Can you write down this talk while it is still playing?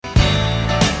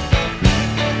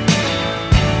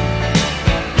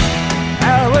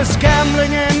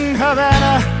gambling in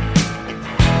Havana.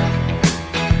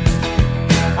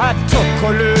 I took a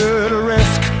little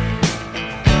risk.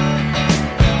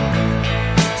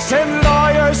 Send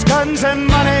lawyers, guns, and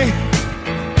money.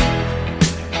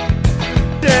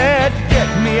 Dad,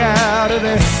 get me out of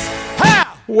this.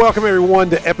 Ha! Welcome,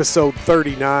 everyone, to episode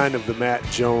 39 of the Matt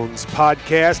Jones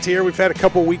podcast here. We've had a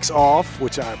couple weeks off,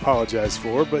 which I apologize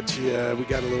for, but we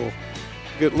got a little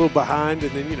behind,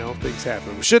 and then, things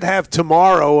happen. We should have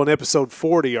tomorrow on episode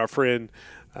 40 our friend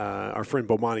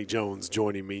Bomani Jones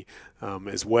joining me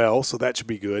as well, so that should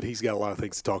be good. He's got a lot of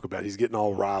things to talk about. He's getting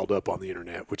all riled up on the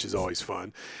internet, which is always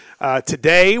fun.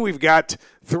 Today we've got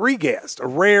three guests, a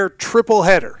rare triple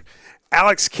header.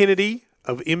 Alex Kennedy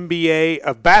of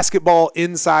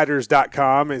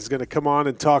basketballinsiders.com is going to come on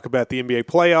and talk about the NBA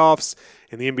playoffs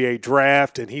and the NBA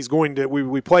draft, and he's going to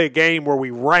we play a game where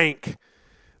we rank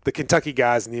the Kentucky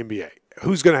guys in the NBA.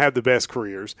 Who's going to have the best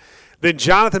careers? Then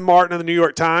Jonathan Martin of the New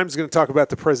York Times is going to talk about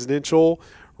the presidential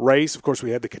race. Of course, we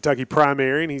had the Kentucky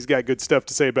primary, and he's got good stuff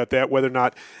to say about that, whether or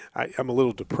not I'm a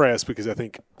little depressed because I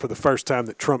think for the first time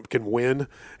that Trump can win,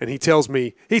 and he tells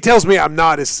me I'm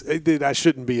not that I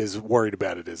shouldn't be as worried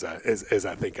about it as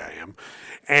I think I am.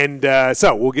 And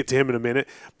so we'll get to him in a minute.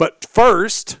 But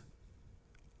first,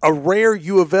 a rare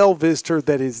U of L visitor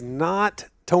that is not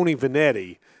Tony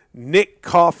Vanetti, Nick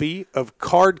Coffey of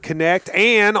Card Connect,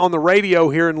 and on the radio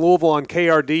here in Louisville on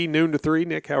KRD, noon to 3.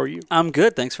 Nick, how are you? I'm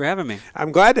good. Thanks for having me.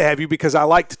 I'm glad to have you because I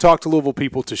like to talk to Louisville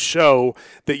people to show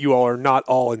that you all are not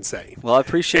all insane. Well, I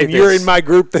appreciate and this. You're in my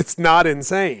group that's not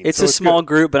insane. It's a small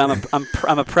group, but I'm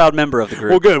a proud member of the group.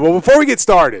 Well, good. Well, before we get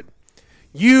started,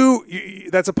 you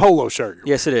that's a polo shirt.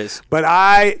 Yes, it is. But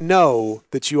I know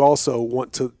that you also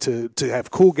want to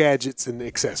have cool gadgets and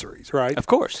accessories, right? Of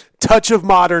course.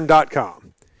 Touchofmodern.com.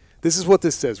 This is what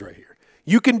this says right here.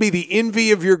 You can be the envy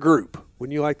of your group.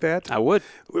 Wouldn't you like that? I would.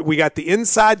 We got the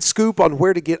inside scoop on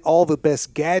where to get all the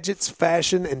best gadgets,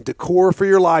 fashion, and decor for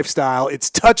your lifestyle. It's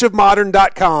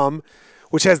touchofmodern.com,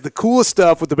 which has the coolest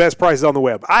stuff with the best prices on the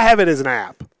web. I have it as an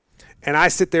app, and I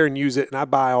sit there and use it, and I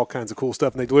buy all kinds of cool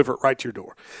stuff, and they deliver it right to your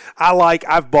door.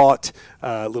 I've bought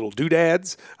little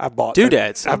doodads. I've bought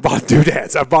doodads. I've bought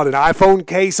an iPhone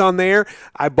case on there.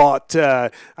 I bought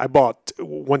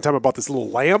one time I bought this little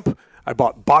lamp. I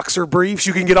bought boxer briefs.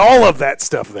 You can get all of that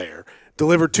stuff there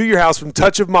delivered to your house from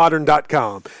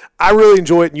touchofmodern.com. I really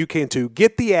enjoy it, and you can too.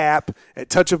 Get the app at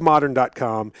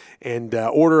touchofmodern.com and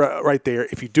order right there.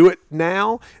 If you do it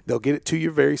now, they'll get it to you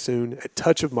very soon at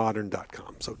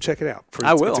touchofmodern.com. So check it out.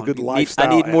 I will. It's a good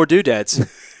lifestyle. I need more doodads.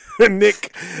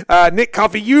 Nick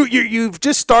Coffey, you've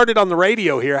just started on the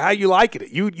radio here. How you liking it?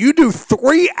 You do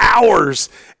 3 hours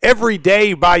every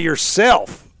day by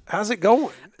yourself. How's it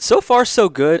going? So far, so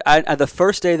good. The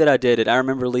first day that I did it, I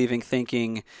remember leaving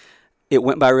thinking it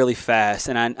went by really fast,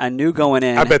 and I knew going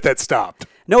in. I bet that stopped.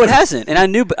 No, it hasn't. And I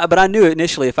knew, but I knew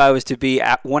initially if I was to be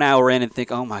at 1 hour in and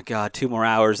think, oh my God, 2 more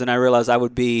hours, and I realized I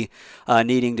would be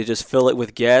needing to just fill it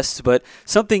with guests. But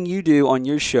something you do on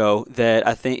your show that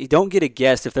I think you don't get a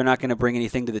guest if they're not going to bring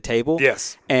anything to the table.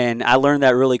 Yes. And I learned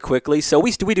that really quickly. So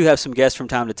we do have some guests from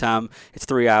time to time. It's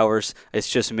 3 hours. It's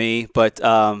just me. But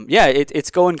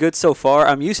it's going good so far.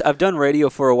 I've done radio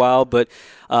for a while, but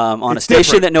on a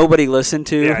station that nobody listened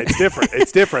to. Yeah, it's different.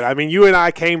 It's different. I mean, you and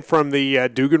I came from the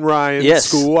Dugan Ryan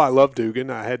school. I love Dugan.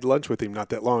 I had lunch with him not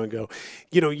that long ago.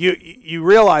 You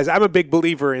realize I'm a big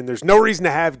believer in there's no reason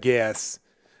to have guests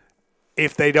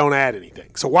if they don't add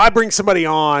anything. So why bring somebody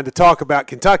on to talk about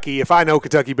Kentucky if I know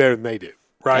Kentucky better than they do,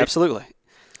 right? Absolutely.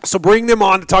 So bring them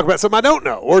on to talk about something I don't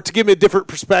know or to give me a different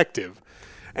perspective.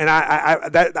 And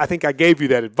I think I gave you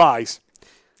that advice.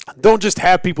 Don't just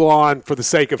have people on for the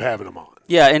sake of having them on.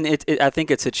 Yeah, and I think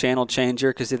it's a channel changer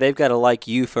because they've got to like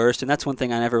you first, and that's one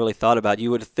thing I never really thought about. You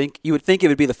would think it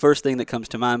would be the first thing that comes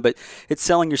to mind, but it's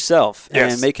selling yourself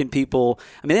and making people.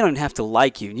 I mean, they don't even have to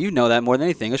like you. You know that more than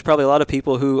anything. There's probably a lot of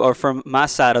people who are from my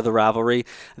side of the rivalry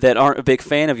that aren't a big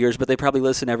fan of yours, but they probably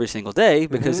listen every single day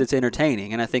because it's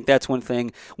entertaining. And I think that's one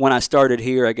thing when I started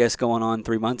here, I guess going on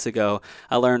 3 months ago,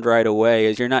 I learned right away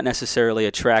is you're not necessarily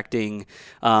attracting.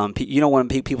 You don't want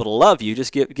people to love you.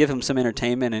 Just give them some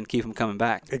entertainment and keep them coming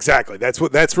back. Exactly.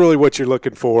 That's really what you're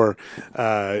looking for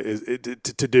to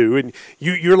do. And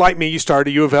you're like me. You started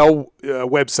a U of L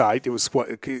website. It was what?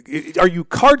 Are you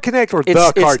Card Connect or the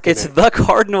Card Connect? It's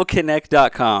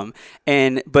thecardinalconnect.com.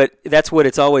 But that's what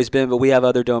it's always been. But we have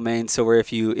other domains, so where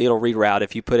it'll reroute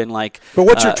if you put in like. But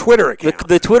what's your Twitter account?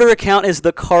 The Twitter account is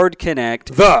the Card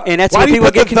Connect. And that's why people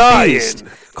get confused.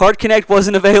 Card Connect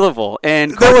wasn't available,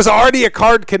 and there was already a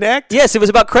Card Connect. Yes, it was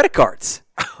about credit cards.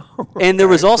 And there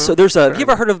was also have you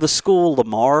ever heard of the school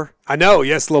Lamar? I know,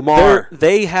 yes, Lamar.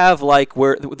 They have like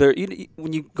when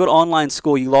you go to online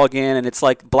school, you log in and it's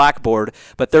like Blackboard,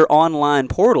 but their online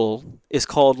portal is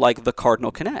called like the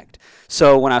Cardinal Connect.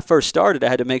 So when I first started, I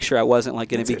had to make sure I wasn't like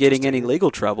going to be getting any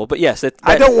legal trouble. But yes,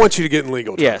 I don't want you to get in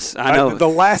legal trouble. Yes, I know. The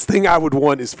last thing I would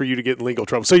want is for you to get in legal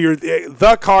trouble. So you're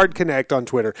the Card Connect on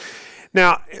Twitter.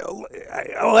 Now,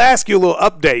 I'll ask you a little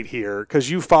update here because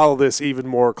you follow this even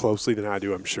more closely than I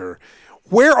do, I'm sure.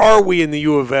 Where are we in the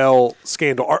U of L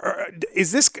scandal?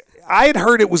 Is this? I had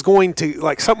heard it was going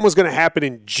to something was going to happen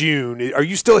in June. Are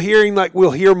you still hearing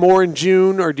we'll hear more in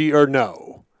June, or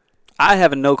no? I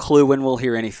have no clue when we'll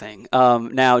hear anything.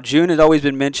 Now, June has always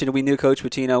been mentioned. We knew Coach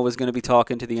Pitino was going to be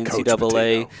talking to the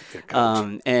NCAA,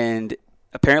 and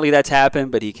apparently that's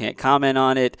happened, but he can't comment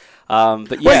on it.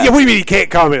 But yeah. What do you mean he can't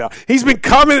comment on it? He's been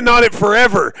commenting on it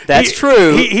forever. That's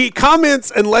true. He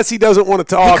comments unless he doesn't want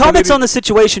to talk. He comments on the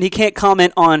situation. He can't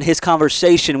comment on his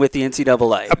conversation with the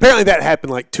NCAA. Apparently that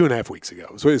happened 2.5 weeks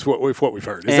ago. So it's what we've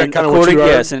heard. Is that kind of what you heard?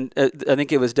 Yes, and I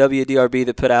think it was WDRB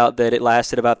that put out that it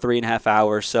lasted about 3.5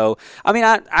 hours. So, I mean,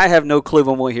 I have no clue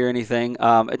when we'll hear anything.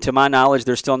 To my knowledge,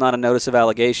 there's still not a notice of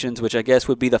allegations, which I guess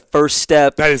would be the first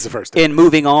step. That is the first step. In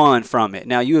moving on from it.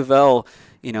 Now, U of L,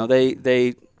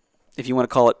 they if you want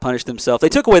to call it, punished themselves. They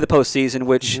took away the postseason,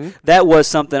 which that was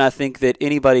something I think that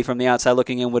anybody from the outside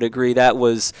looking in would agree that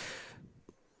was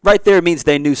right there means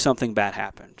they knew something bad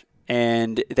happened.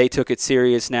 And they took it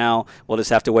serious. Now we'll just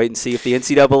have to wait and see if the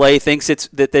NCAA thinks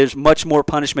that there's much more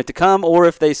punishment to come, or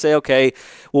if they say, okay,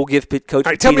 we'll give Coach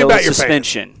Pitino a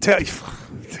suspension.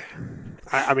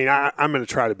 I'm going to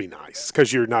try to be nice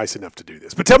because you're nice enough to do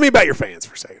this. But tell me about your fans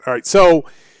for a second. All right, so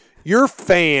your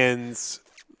fans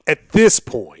at this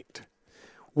point,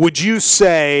 would you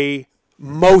say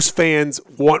most fans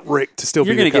want Rick to still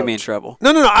be the coach? You're going to get me in trouble.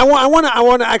 No. I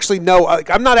want to actually know.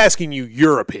 I'm not asking you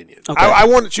your opinion. Okay. I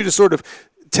want you to sort of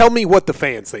tell me what the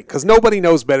fans think, because nobody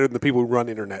knows better than the people who run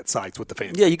internet sites what the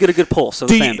fans think. Yeah, you get a good pulse of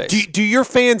the fan base. Do your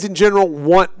fans in general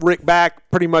want Rick back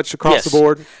pretty much across the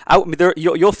board?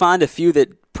 You'll find a few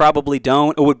that probably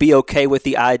don't or would be okay with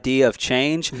the idea of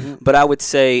change, but I would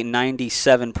say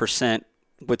 97%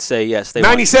 would say yes.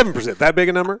 97%, that big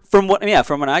a number? From what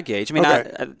I gauge. I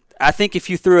mean, I think if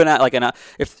you threw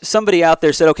if somebody out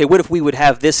there said, okay, what if we would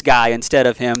have this guy instead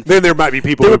of him? Then there might be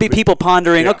people. There would be people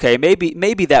pondering, okay,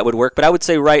 maybe that would work. But I would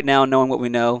say right now, knowing what we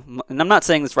know, and I'm not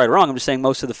saying it's right or wrong. I'm just saying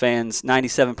most of the fans,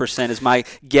 97% is my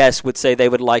guess, would say they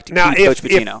would like to keep Coach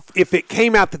Pitino. If it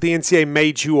came out that the NCAA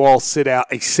made you all sit out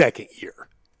a second year,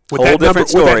 would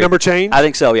that number change? I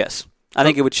think so. Yes, I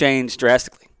think it would change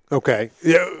drastically. Okay,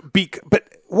 but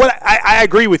what I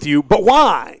agree with you, but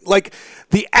why?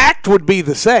 The act would be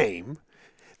the same.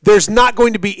 There's not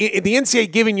going to be the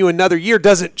NCAA giving you another year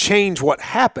doesn't change what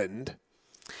happened.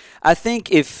 I think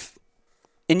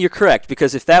and you're correct,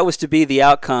 because if that was to be the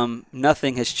outcome,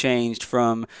 nothing has changed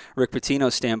from Rick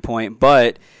Pitino's standpoint.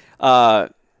 But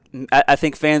I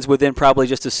think fans would then probably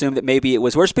just assume that maybe it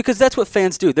was worse, because that's what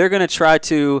fans do. They're going to try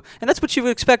to, and that's what you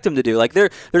would expect them to do.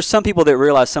 There's some people that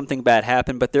realize something bad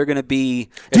happened, but they're going to be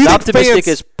as optimistic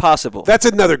as possible. That's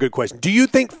another good question. Do you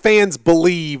think fans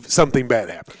believe something bad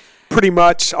happened? Pretty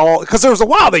much all, because there was a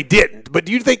while they didn't. But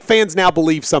do you think fans now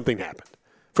believe something happened?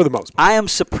 For the most part. I am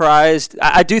surprised.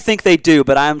 I do think they do,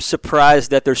 but I am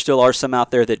surprised that there still are some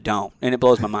out there that don't, and it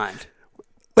blows my mind.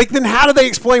 Then how do they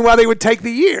explain why they would take the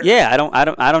year? Yeah, I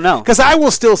don't know. Because I will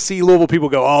still see Louisville people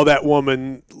go, "Oh, that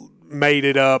woman made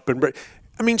it up," and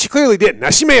I mean, she clearly didn't.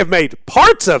 Now, she may have made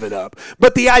parts of it up,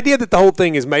 but the idea that the whole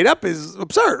thing is made up is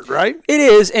absurd, right? It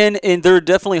is, and there are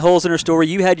definitely holes in her story.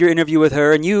 You had your interview with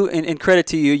her, and and credit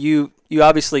to you, you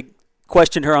obviously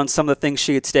questioned her on some of the things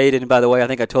she had stated. And by the way, I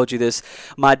think I told you this.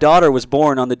 My daughter was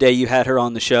born on the day you had her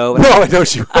on the show. No, I know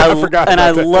she. I forgot. And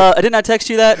about I didn't I text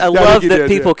you that? I love that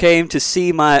people came to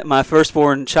see my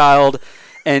firstborn child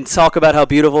and talk about how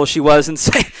beautiful she was and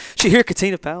say, "She hear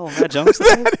Katina Powell and Matt Jones."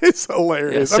 That is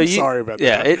hilarious. I'm sorry about that.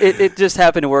 Yeah, it just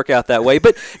happened to work out that way.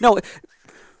 But no.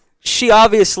 She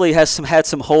obviously had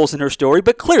some holes in her story,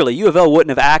 but clearly U of L wouldn't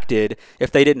have acted if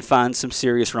they didn't find some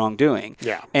serious wrongdoing.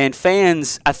 Yeah. And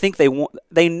fans, I think they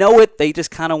know it. They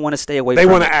just kind of want to stay away from it.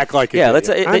 They want to act like it. Yeah,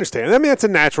 I understand. I mean, that's a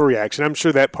natural reaction. I'm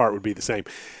sure that part would be the same.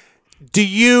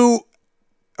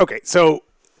 Okay, so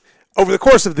over the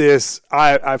course of this,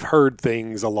 I've heard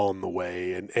things along the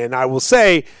way, and I will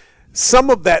say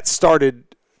some of that started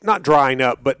not drying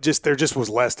up, but there just was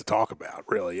less to talk about,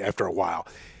 really, after a while.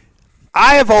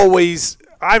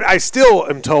 I still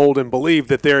am told and believe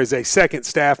that there is a second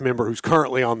staff member who's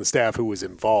currently on the staff who was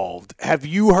involved. Have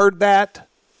you heard that?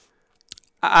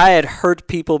 I had heard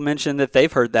people mention that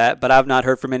they've heard that, but I've not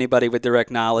heard from anybody with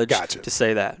direct knowledge to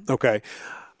say that. Okay.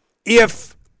 Do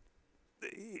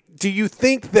you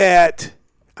think that,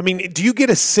 do you get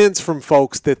a sense from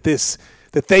folks that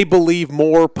they believe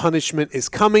more punishment is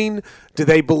coming? Do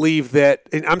they believe that,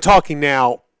 and I'm talking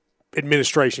now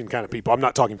administration kind of people, I'm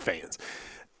not talking fans,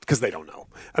 because they don't know.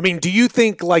 Do you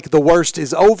think like the worst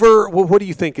is over? What do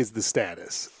you think is the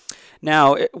status?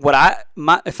 Now,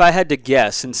 if I had to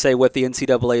guess and say what the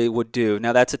NCAA would do,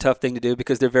 now that's a tough thing to do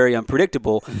because they're very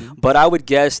unpredictable, but I would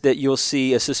guess that you'll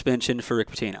see a suspension for Rick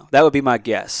Pitino. That would be my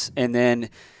guess. And then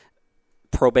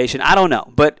probation, I don't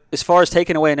know. But as far as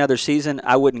taking away another season,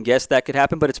 I wouldn't guess that could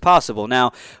happen, but it's possible. Now,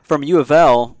 from U of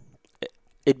L,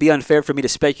 it'd be unfair for me to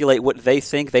speculate what they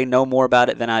think. They know more about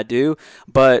it than I do,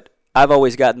 but I've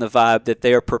always gotten the vibe that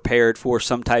they are prepared for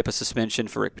some type of suspension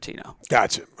for Rick Pitino.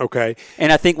 Gotcha. Okay.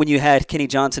 And I think when you had Kenny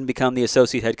Johnson become the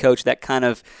associate head coach, that kind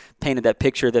of painted that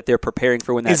picture that they're preparing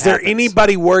for when that happens. Is there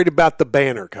anybody worried about the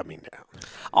banner coming down?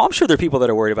 Oh, I'm sure there are people that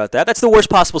are worried about that. That's the worst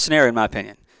possible scenario in my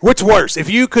opinion. What's worse? If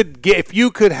you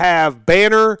could have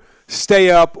banner stay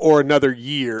up or another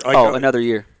year. Another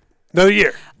year. Another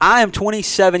year. I am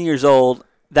 27 years old.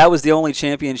 That was the only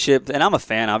championship, and I'm a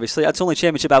fan, obviously. That's the only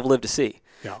championship I've lived to see.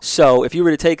 Yeah. So if you were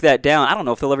to take that down, I don't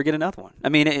know if they'll ever get another one.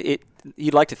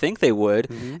 You'd like to think they would.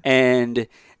 And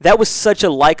that was such a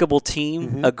likable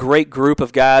team, a great group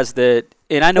of guys that –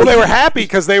 and I know they were happy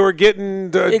because they were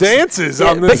getting dances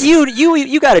on this. But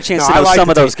you got a chance to know some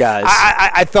of those guys.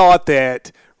 I thought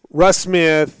that Russ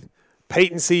Smith,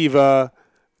 Peyton Siva –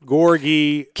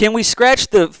 Gorgie. Can we scratch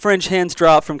the French hands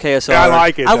drop from KSR? I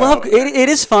like it. I love it. It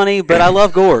is funny, but I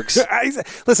love Gorgs.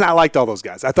 Listen, I liked all those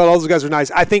guys. I thought all those guys were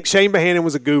nice. I think Shane Bohannon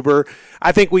was a goober.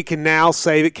 I think we can now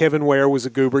say that Kevin Ware was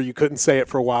a goober. You couldn't say it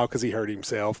for a while because he hurt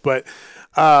himself. But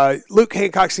Luke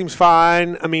Hancock seems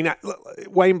fine.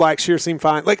 Wayne Blackshear seemed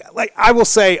fine. Like I will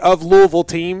say, of Louisville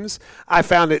teams, I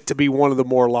found it to be one of the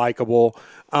more likable.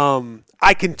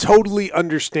 I can totally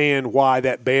understand why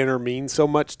that banner means so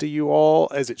much to you all,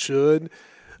 as it should.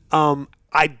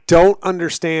 I don't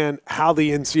understand how the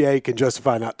NCAA can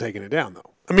justify not taking it down,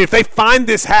 though. If they find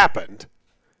this happened,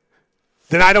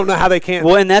 then I don't know how they can.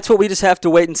 Well, and that's what we just have to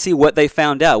wait and see what they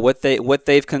found out, what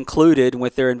they've concluded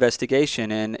with their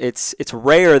investigation. And it's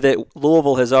rare that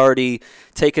Louisville has already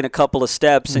taken a couple of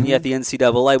steps, and yet the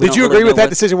NCAA. Did you agree with that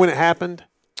decision when it happened?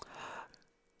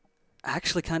 I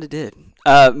actually kind of did.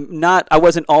 I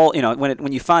wasn't all,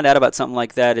 when you find out about something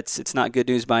like that, it's not good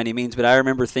news by any means, but I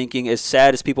remember thinking, as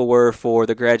sad as people were for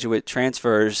the graduate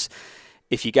transfers,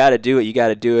 if you got to do it, you got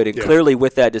to do it. And clearly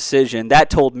with that decision, that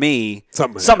told me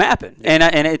something happened. Yeah.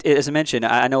 And as I mentioned,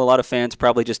 I know a lot of fans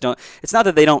probably just don't, it's not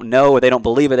that they don't know or they don't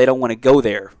believe it, they don't want to go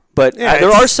there. But there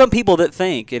are some people that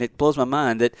think, and it blows my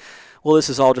mind, that, well,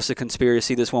 this is all just a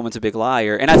conspiracy, this woman's a big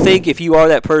liar. And I think if you are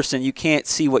that person, you can't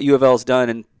see what U of L's done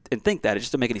and think that. It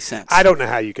just doesn't make any sense. I don't know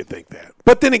how you could think that.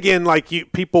 But then again,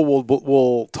 people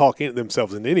will talk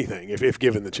themselves into anything if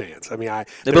given the chance.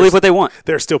 They believe what they want.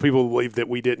 There are still people who believe that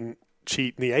we didn't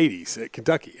cheat in the 80s at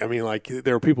Kentucky.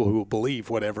 There are people who will believe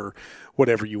whatever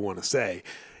you want to say.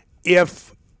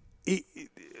 If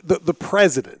the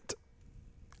president,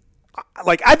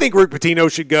 I think Rick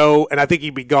Pitino should go, and I think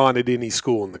he'd be gone at any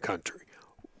school in the country.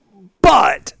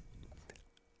 But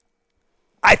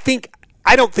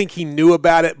I don't think he knew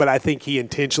about it, but I think he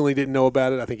intentionally didn't know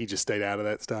about it. I think he just stayed out of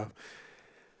that stuff.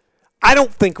 I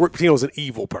don't think Rick Pitino is an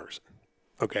evil person.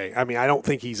 Okay? I don't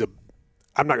think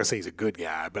I'm not going to say he's a good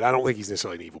guy, but I don't think he's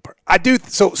necessarily an evil person. I do.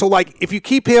 So if you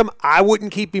keep him, I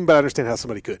wouldn't keep him, but I understand how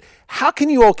somebody could. How can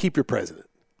you all keep your president?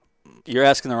 You're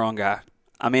asking the wrong guy.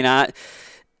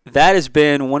 That has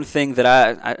been one thing that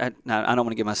I don't want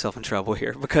to get myself in trouble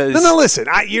here because No, listen.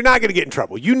 You're not going to get in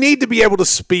trouble. You need to be able to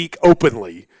speak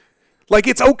openly.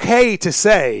 It's okay to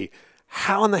say,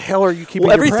 how in the hell are you keeping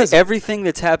your president? Everything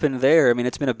that's happened there,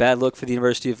 it's been a bad look for the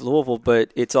University of Louisville,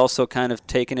 but it's also kind of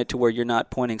taken it to where you're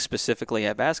not pointing specifically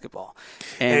at basketball.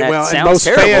 And most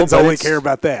fans only care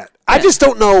about that. Yeah. I just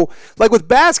don't know. With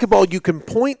basketball, you can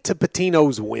point to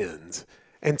Pitino's wins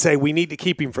and say, we need to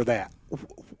keep him for that.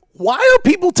 Why are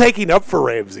people taking up for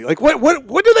Ramsey? What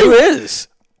do they – Who is?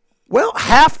 Well,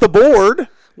 half the board.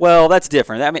 Well, that's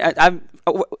different.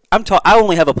 I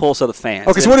only have a pulse of the fans.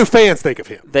 Okay, so what do fans think of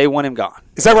him? They want him gone.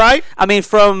 Is that right?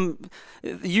 From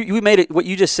you made it. What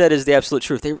you just said is the absolute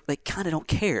truth. They kind of don't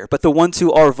care. But the ones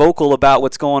who are vocal about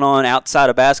what's going on outside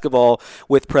of basketball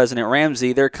with President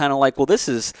Ramsey, they're kind of like, well, this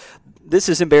is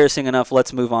embarrassing enough.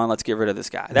 Let's move on. Let's get rid of this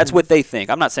guy. That's what they think.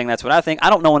 I'm not saying that's what I think. I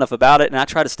don't know enough about it, and I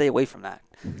try to stay away from that.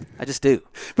 I just do.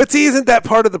 But see, isn't that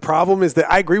part of the problem? Is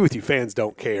that I agree with you. Fans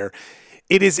don't care.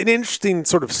 It is an interesting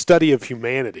sort of study of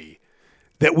humanity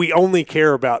that we only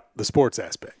care about the sports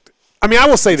aspect. I mean, I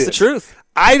will say this. It's the truth.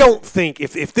 I don't think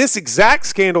if this exact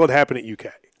scandal had happened at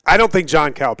UK, I don't think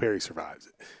John Calipari survives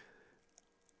it.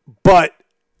 But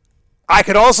I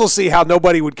could also see how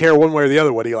nobody would care one way or the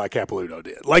other what Eli Capilouto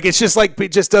did. Like, it's just like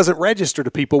it just doesn't register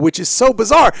to people, which is so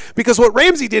bizarre because what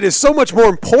Ramsey did is so much more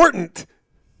important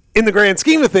in the grand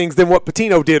scheme of things than what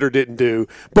Patino did or didn't do.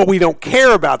 But we don't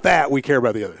care about that. We care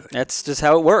about the other thing. That's just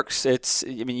how it works. I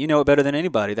mean, you know it better than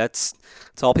anybody. That's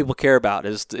all people care about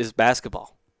is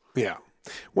basketball. Yeah.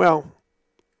 Well,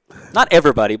 not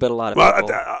everybody, but a lot of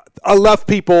people. Enough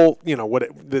people,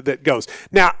 that goes.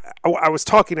 Now, I was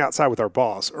talking outside with our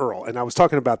boss, Earl, and I was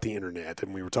talking about the internet,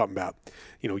 and we were talking about,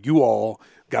 you all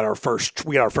got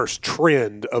we got our first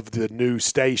trend of the new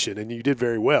station, and you did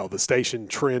very well. The station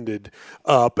trended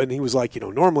up, and he was like,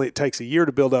 normally it takes a year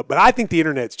to build up, but I think the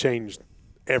internet's changed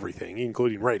everything,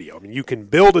 including radio. I mean, you can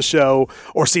build a show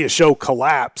or see a show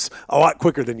collapse a lot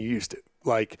quicker than you used to.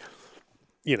 Like,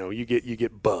 you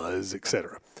get buzz, et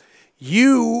cetera.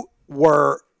 You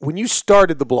were, when you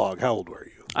started the blog, how old were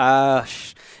you?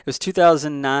 It was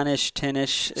 2009-ish,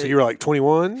 10-ish. So you were like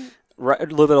 21? Right, a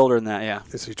little bit older than that, yeah.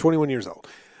 So you're 21 years old.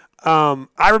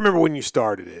 I remember when you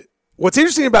started it. What's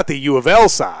interesting about the U of L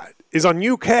side is on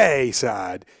UK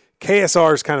side,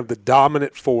 KSR is kind of the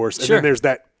dominant force, and then there's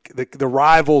that the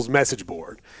rivals message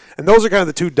board. And those are kind of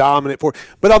the two dominant forces.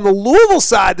 But on the Louisville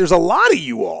side, there's a lot of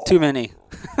you all. Too many.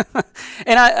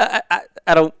 And I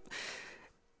don't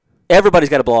 – everybody's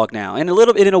got a blog now. And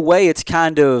in a way, it's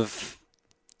kind of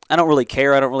 – I don't really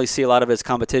care. I don't really see a lot of it as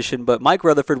competition. But Mike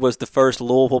Rutherford was the first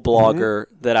Louisville blogger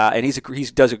and he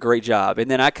does a great job. And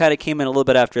then I kind of came in a little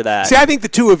bit after that. See, I think the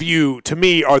two of you, to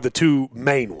me, are the two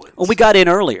main ones. Well, we got in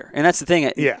earlier. And that's the thing.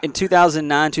 Yeah. In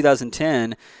 2009,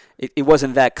 2010 – it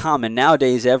wasn't that common.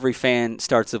 Nowadays, every fan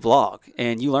starts a blog,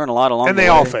 and you learn a lot along the way. And they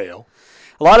all fail.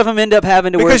 A lot of them end up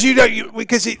having to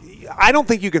because I don't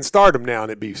think you can start them now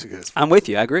and it be successful. I'm with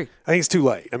you. I agree. I think it's too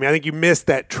late. I mean, I think you missed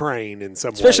that train in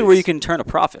some Especially ways. where you can turn a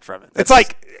profit from it. It's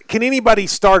like, can anybody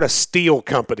start a steel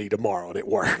company tomorrow and it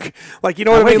work? Like, you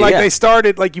know what I mean? Like, they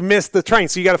started, like, you missed the train,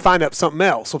 so you got to find out something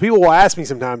else. So people will ask me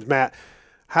sometimes, Matt,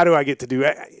 how do I get to do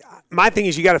it? My thing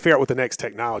is you got to figure out what the next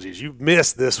technology is. You've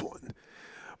missed this one.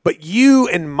 But you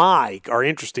and Mike are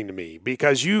interesting to me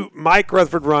because Mike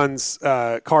Rutherford runs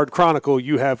Card Chronicle.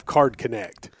 You have Card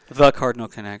Connect. The Cardinal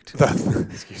Connect.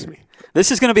 Excuse me.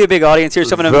 This is going to be a big audience here,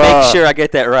 so I'm going to make sure I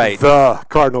get that right. The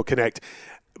Cardinal Connect.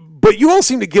 But you all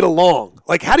seem to get along.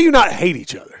 Like, how do you not hate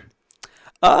each other?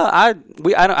 I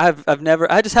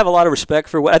just have a lot of respect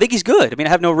for what I think he's good. I mean,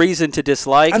 I have no reason to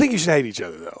dislike. I think you should hate each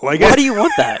other though. Like, why do you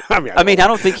want that? I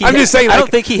don't think he. I'm just saying. I don't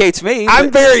think he hates me.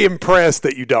 I'm very impressed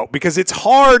that you don't, because it's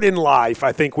hard in life.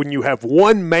 I think when you have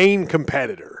one main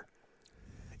competitor.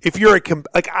 If you're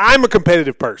I'm a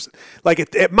competitive person. Like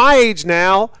at my age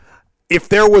now, if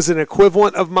there was an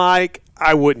equivalent of Mike,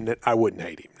 I wouldn't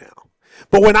hate him now.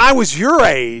 But when I was your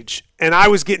age and I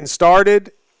was getting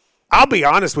started, I'll be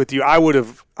honest with you,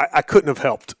 I couldn't have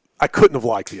helped. I couldn't have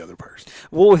liked the other person.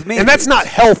 Well, with me, and that's not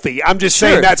healthy. I'm just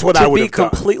saying that's what I would have done.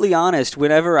 To be completely honest,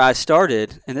 whenever I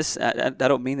started, and this, I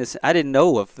don't mean this, I didn't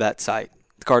know of that site,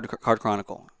 Card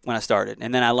Chronicle, when I started,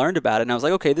 and then I learned about it, and I was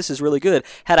like, okay, this is really good.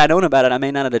 Had I known about it, I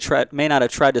may not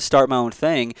have tried to start my own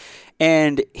thing.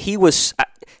 And he was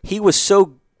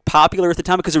so popular at the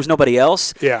time because there was nobody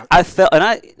else. Yeah. I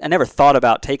never thought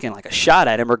about taking like a shot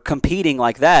at him or competing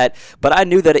like that, but I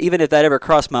knew that even if that ever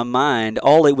crossed my mind,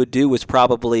 all it would do was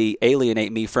probably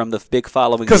alienate me from the big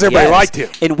following. Because everybody liked him.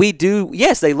 And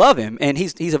yes, they love him, and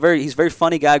he's a very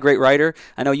funny guy, great writer.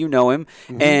 I know you know him,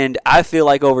 and I feel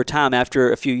like over time,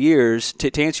 after a few years,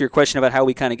 to answer your question about how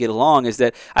we kind of get along, is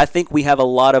that I think we have a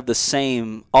lot of the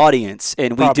same audience,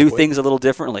 and we do things a little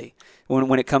differently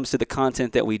when it comes to the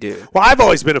content that we do. Well, I've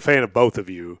always been a fan of both of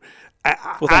you.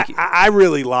 Thank you. I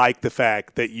really like the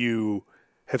fact that you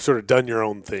have sort of done your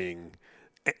own thing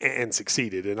and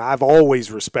succeeded. And I've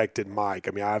always respected Mike.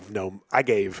 I mean, I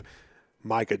gave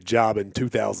Mike a job in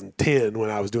 2010 when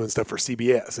I was doing stuff for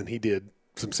CBS, and he did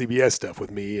some CBS stuff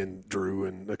with me and Drew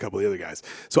and a couple of the other guys.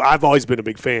 So I've always been a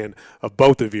big fan of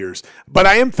both of yours. But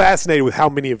I am fascinated with how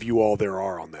many of you all there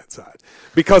are on that side.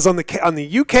 Because on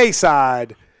the UK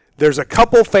side, there's a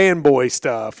couple fanboy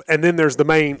stuff, and then there's the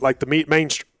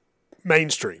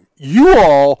mainstream. You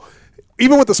all,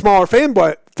 even with the smaller fan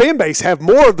base, have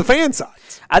more of the fan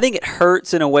sides. I think it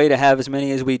hurts in a way to have as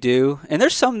many as we do, and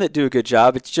there's some that do a good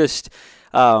job. It's just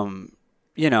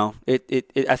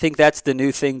I think that's the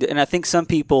new thing. And I think some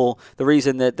people, the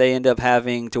reason that they end up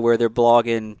having to where they're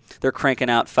blogging, they're cranking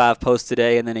out 5 posts a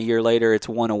day, and then a year later it's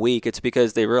 1 a week. It's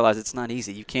because they realize it's not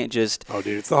easy. You can't just. Oh,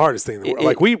 dude, it's the hardest thing in the world.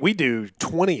 Like we do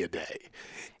 20 a day.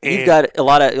 And you've got a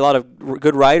lot of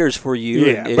good writers for you.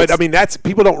 Yeah, but I mean that's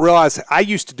people don't realize. I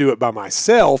used to do it by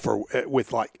myself or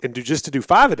with just to do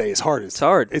 5 a day is hard. It's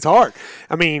hard. It's hard.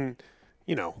 I mean,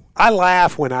 I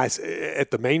laugh when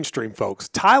at the mainstream folks.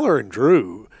 Tyler and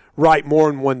Drew write more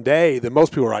in one day than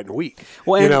most people write in a week.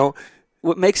 Well,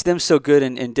 what makes them so good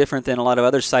and different than a lot of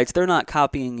other sites, they're not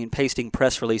copying and pasting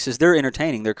press releases. They're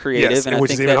entertaining. They're creative, yes, and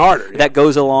which I think is even harder. That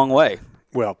goes a long way.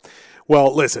 Well,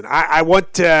 listen, I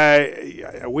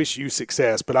wish you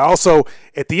success, but I also,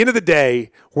 at the end of the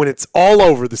day, when it's all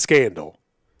over the scandal,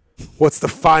 what's the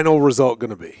final result going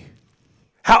to be?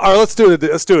 Let's do it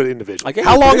individually.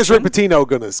 How long is Rick Pitino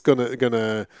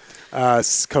gonna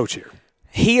coach here?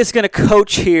 He is going to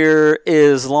coach here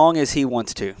as long as he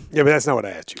wants to. Yeah, but that's not what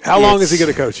I asked you. How long is he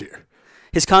going to coach here?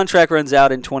 His contract runs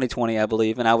out in 2020, I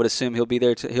believe, and I would assume he'll be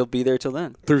there till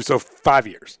then. So 5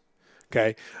 years.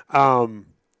 Okay. I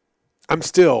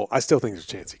still think there's a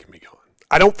chance he can be going.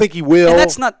 I don't think he will. And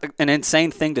that's not an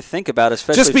insane thing to think about,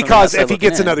 especially just because if he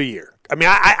gets another year. I mean,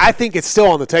 I think it's still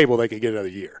on the table they could get another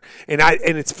year. And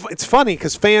it's funny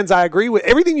because fans, I agree with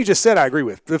everything you just said. I agree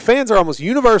with the fans are almost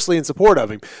universally in support of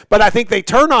him. But I think they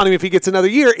turn on him if he gets another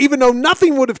year, even though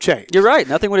nothing would have changed. You're right,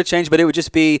 nothing would have changed. But it would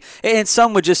just be, and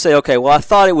some would just say, okay, well, I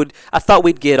thought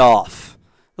we'd get off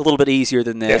a little bit easier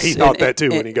than this. Yeah, he thought that too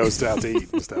when he goes out to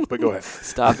eat and stuff. But go ahead.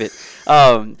 Stop it.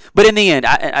 But in the end,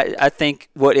 I think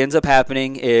what ends up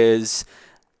happening is,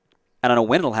 I don't know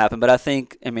when it'll happen, but I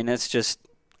think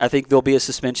there'll be a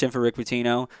suspension for Rick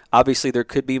Pitino. Obviously, there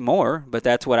could be more, but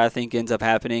that's what I think ends up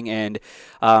happening, and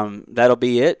that'll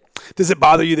be it. Does it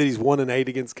bother you that he's 1-8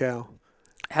 against Cal?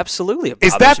 Absolutely.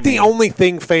 Is that the only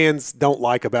thing fans don't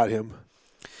like about him?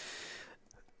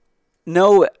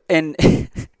 No, and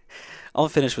I'll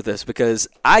finish with this because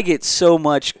I get so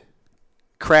much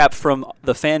crap from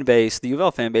the fan base, the U of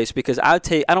L fan base, because I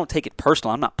don't take it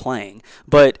personal. I'm not playing,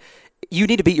 but you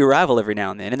need to beat your rival every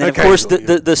now and then. And then, of course,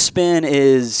 the spin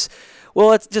is,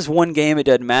 well, it's just one game. It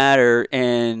doesn't matter.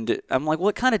 And I'm like, well,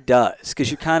 it kind of does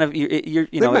because it hasn't.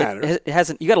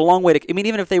 You got a long way to. I mean,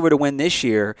 even if they were to win this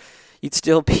year, you'd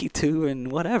still be 2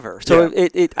 and whatever. So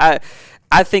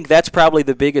I think that's probably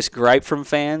the biggest gripe from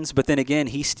fans. But then again,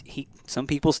 some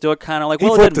people still kind of like,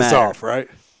 well, he it doesn't matter. He flipped this off, right?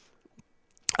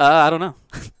 I don't know.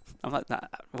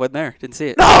 Wasn't there. Didn't see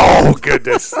it. Oh,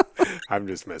 goodness. I'm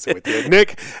just messing with you.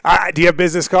 Nick, do you have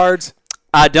business cards?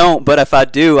 I don't, but if I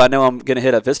do, I know I'm going to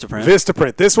hit up Vistaprint.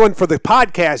 Vistaprint. This one for the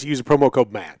podcast, use a promo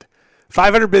code MATT.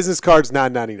 500 business cards,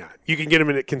 $9.99. You can get them,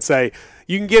 and it can say,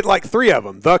 you can get like 3 of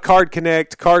them. The Card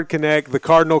Connect, the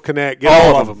Cardinal Connect. Get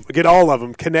all of them. Get all of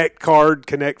them. Connect Card,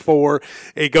 Connect 4.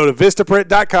 And go to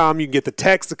Vistaprint.com. You can get the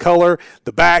text, the color,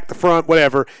 the back, the front,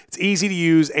 whatever. It's easy to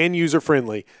use and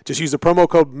user-friendly. Just use the promo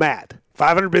code MATT.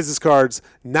 500 business cards,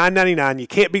 $9.99. You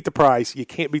can't beat the price. You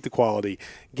can't beat the quality.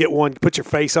 Get one. Put your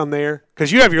face on there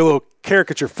because you have your little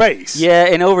caricature face. Yeah,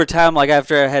 and over time, like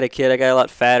after I had a kid, I got a lot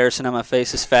fatter, so now my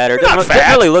face is fatter. It doesn't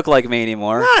really look like me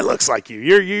anymore. Nah, it looks like you.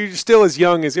 You're still as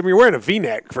young as. I mean, you're wearing a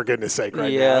V-neck for goodness sake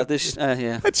right now. Yeah.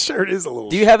 That shirt is a little.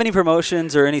 Do you have any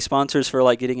promotions or any sponsors for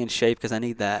like getting in shape? Because I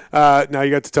need that. No,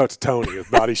 you got to talk to Tony with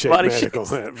Body Shape Medical.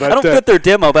 But, I don't get their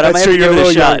demo, but I might have to give it a shot. You're a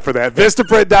little young for that.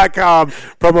 Vistaprint.com,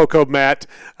 promo code MATT.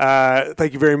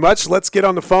 Thank you very much. Let's get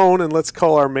on the phone and let's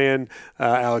call our man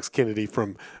Alex Kennedy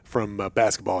from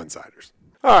Basketball Insiders.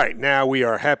 All right, now we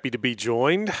are happy to be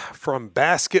joined from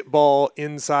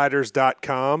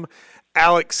BasketballInsiders.com.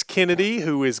 Alex Kennedy,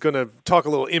 who is going to talk a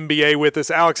little NBA with us.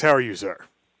 Alex, how are you, sir?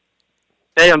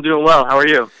 Hey, I'm doing well. How are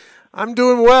you? I'm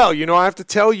doing well. You know, I have to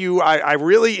tell you, I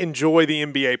really enjoy the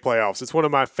NBA playoffs. It's one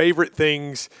of my favorite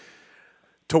things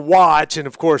to watch, and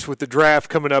of course, with the draft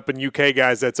coming up in UK,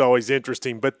 guys, that's always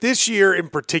interesting. But this year in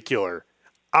particular,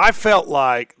 I felt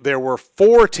like there were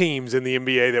 4 teams in the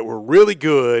NBA that were really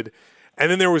good,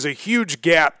 and then there was a huge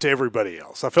gap to everybody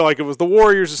else. I felt like it was the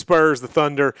Warriors, the Spurs, the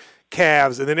Thunder,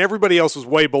 Cavs, and then everybody else was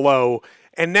way below.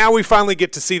 And now we finally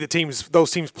get to see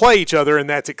those teams play each other, and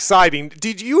that's exciting.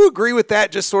 Did you agree with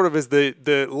that, just sort of as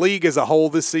the league as a whole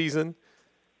this season?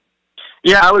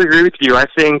 Yeah, I would agree with you. I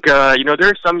think, there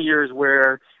are some years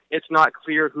where it's not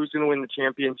clear who's going to win the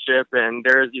championship, and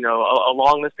there's, a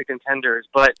long list of contenders.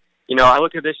 But, I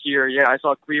looked at this year, I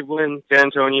saw Cleveland, San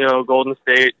Antonio, Golden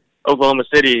State, Oklahoma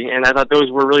City, and I thought those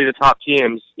were really the top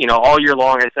teams. All year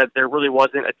long, I said there really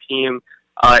wasn't a team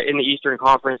in the Eastern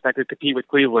Conference that could compete with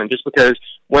Cleveland, just because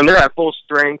when they're at full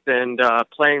strength and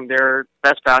playing their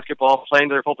best basketball, playing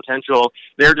to their full potential,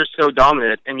 they're just so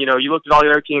dominant. And, you looked at all the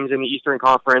other teams in the Eastern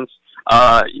Conference,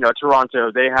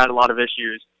 Toronto, they had a lot of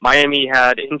issues. Miami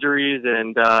had injuries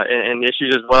and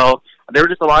issues as well. There were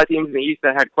just a lot of teams in the East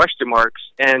that had question marks.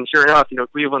 And sure enough,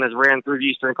 Cleveland has ran through the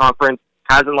Eastern Conference,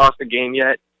 hasn't lost a game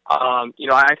yet.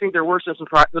 I think there were some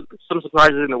surprises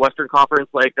in the Western Conference,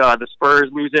 like the Spurs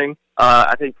losing.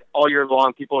 I think all year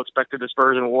long people expected the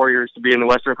Spurs and Warriors to be in the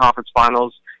Western Conference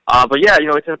Finals. But yeah,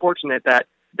 it's unfortunate that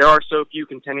there are so few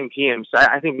contending teams.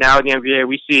 I think now in the NBA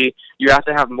we see you have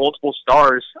to have multiple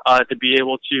stars to be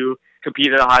able to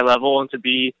compete at a high level and to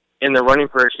be in the running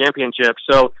for a championship.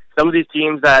 So some of these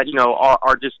teams that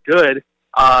are just good,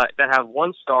 that have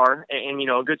one star and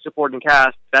a good supporting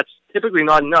cast, that's typically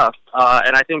not enough.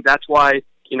 And I think that's why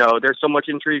there's so much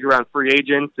intrigue around free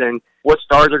agents and what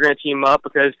stars are going to team up,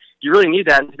 because you really need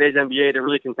that in today's NBA to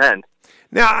really contend.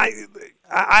 Now,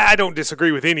 I don't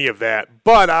disagree with any of that,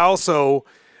 but I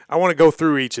want to go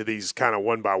through each of these kind of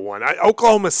one by one.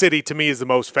 Oklahoma City, to me, is the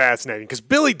most fascinating because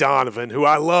Billy Donovan, who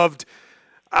I loved,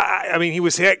 he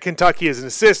was at Kentucky as an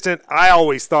assistant. I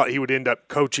always thought he would end up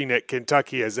coaching at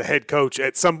Kentucky as a head coach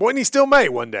at some point, and he still may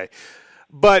one day.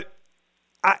 But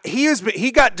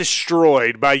he got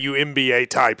destroyed by you NBA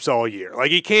types all year.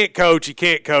 Like, he can't coach.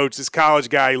 This college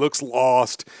guy, he looks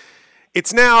lost.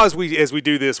 It's now, as we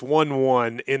do this,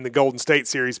 1-1 in the Golden State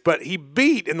series, but he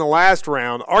beat in the last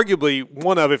round arguably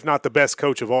one of, if not the best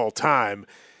coach of all time.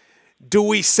 Do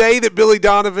we say that Billy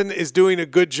Donovan is doing a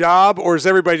good job, or is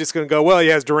everybody just going to go, well, he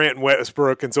has Durant and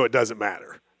Westbrook, and so it doesn't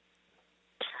matter?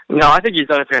 No, I think he's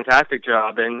done a fantastic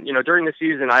job. And, during the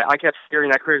season, I kept hearing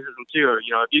that criticism too.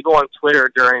 If you go on Twitter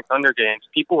during Thunder games,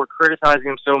 people were criticizing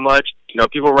him so much.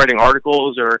 People were writing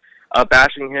articles or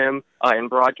bashing him in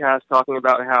broadcast, talking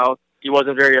about how he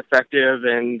wasn't very effective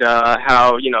and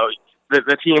how,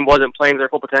 the team wasn't playing their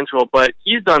full potential. But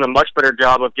he's done a much better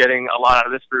job of getting a lot out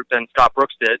of this group than Scott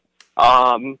Brooks did.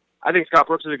 I think Scott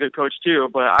Brooks is a good coach too,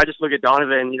 but I just look at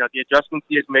Donovan, the adjustments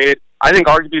he has made. I think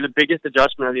arguably the biggest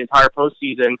adjustment of the entire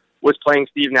postseason was playing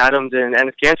Steven Adams and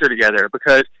Enes Kanter together,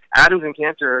 because Adams and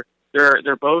Kanter,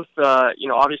 they're both,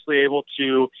 obviously able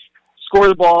to score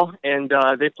the ball, and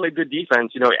they play good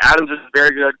defense. Adams is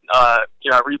very good,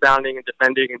 rebounding and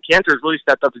defending, and Kanter has really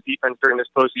stepped up his defense during this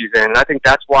postseason. And I think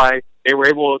that's why they were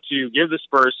able to give the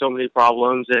Spurs so many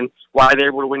problems and why they were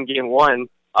able to win Game 1.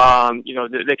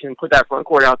 They can put that front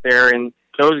court out there, and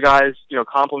those guys,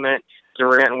 complement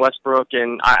Durant and Westbrook,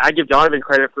 and I give Donovan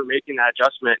credit for making that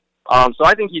adjustment. So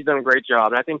I think he's done a great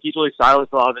job, and I think he's really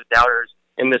silenced a lot of his doubters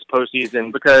in this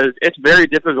postseason, because it's very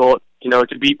difficult,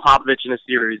 to beat Popovich in a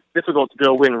series. It's difficult to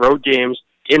go win road games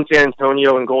in San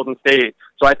Antonio and Golden State.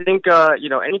 So I think,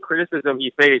 any criticism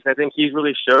he faced, I think he's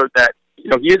really showed that,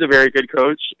 he is a very good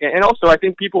coach. And also, I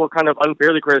think people were kind of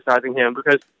unfairly criticizing him,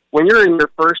 because when you're in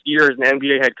your first year as an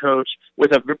NBA head coach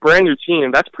with a brand new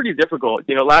team, that's pretty difficult.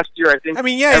 Last year, I think.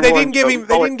 They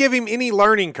didn't give him any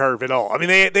learning curve at all.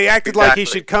 They acted like he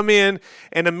should come in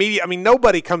and immediately.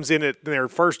 Nobody comes in at their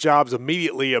first jobs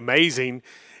immediately amazing.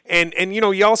 And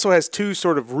he also has two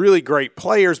sort of really great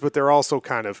players, but they're also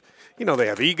kind of, they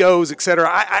have egos, et cetera.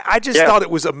 I just thought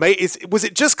it was amazing. Was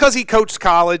it just because he coached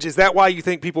college? Is that why you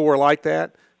think people were like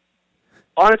that?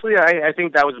 Honestly, I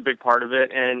think that was a big part of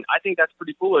it, and I think that's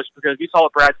pretty foolish, because we saw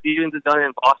what Brad Stevens has done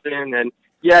in Boston, and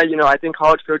I think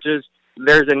college coaches,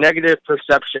 there's a negative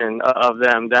perception of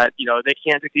them that, they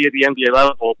can't succeed at the NBA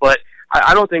level, but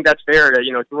I don't think that's fair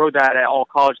to, throw that at all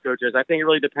college coaches. I think it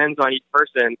really depends on each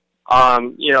person.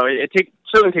 It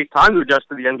certainly takes time to adjust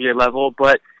to the NBA level,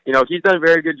 but, he's done a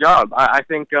very good job. I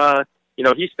think,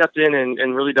 he stepped in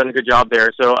and really done a good job there.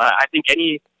 So I think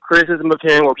any criticism of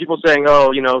him, or people saying,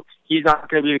 he's not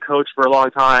going to be the coach for a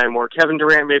long time, or Kevin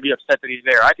Durant may be upset that he's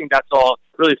there, I think that's all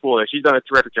really foolish. He's done a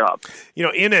terrific job.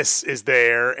 Ennis is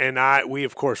there, and we,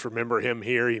 of course, remember him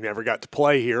here. He never got to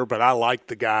play here, but I like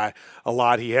the guy a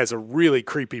lot. He has a really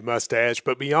creepy mustache,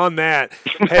 but beyond that,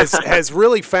 has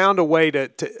really found a way to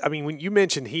when you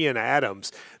mentioned he and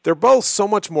Adams, they're both so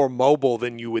much more mobile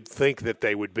than you would think that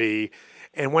they would be.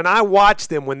 And when I watch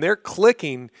them, when they're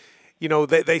clicking,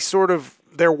 they sort of –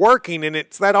 they're working, and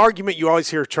it's that argument you always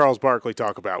hear Charles Barkley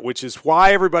talk about, which is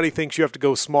why everybody thinks you have to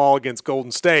go small against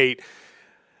Golden State.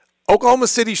 Oklahoma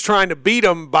City's trying to beat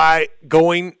them by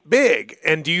going big,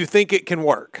 and do you think it can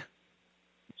work?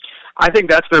 I think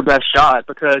that's their best shot,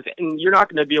 because you're not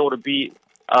going to be able to beat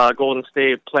Golden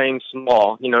State playing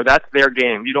small. That's their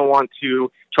game. You don't want to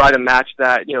try to match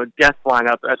that, death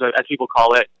lineup, as people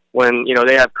call it, when,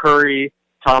 they have Curry,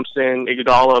 Thompson,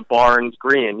 Iguodala, Barnes,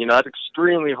 Green. That's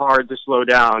extremely hard to slow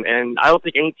down. And I don't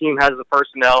think any team has the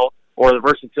personnel or the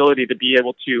versatility to be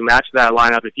able to match that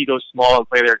lineup if he goes small and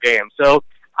play their game. So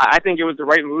I think it was the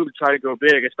right move to try to go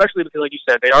big, especially because, like you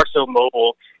said, they are so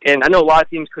mobile. And I know a lot of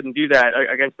teams couldn't do that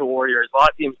against the Warriors. A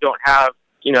lot of teams don't have,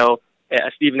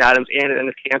 Steven Adams and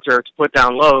Enes Kanter to put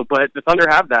down low, but the Thunder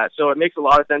have that. So it makes a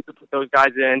lot of sense to put those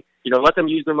guys in, let them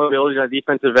use their mobility on the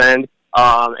defensive end,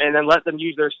 and then let them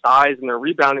use their size and their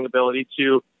rebounding ability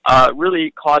to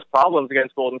really cause problems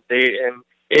against Golden State. And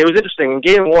it was interesting. In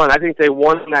Game 1, I think they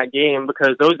won that game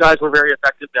because those guys were very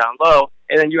effective down low,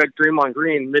 and then you had Draymond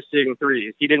Green missing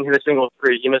threes. He didn't hit a single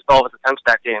three. He missed all of his attempts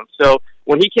that game. So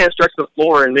when he can't stretch the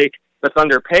floor and make the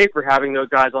Thunder pay for having those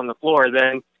guys on the floor,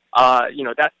 then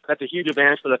that's a huge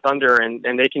advantage for the Thunder, and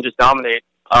they can just dominate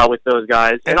with those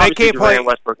guys. And they can't play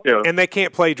Westbrook too. And they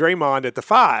can't play Draymond at the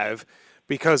 5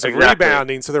 because of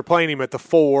rebounding, so they're playing him at the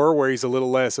 4 where he's a little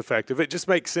less effective. It just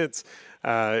makes sense,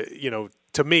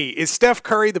 to me. Is Steph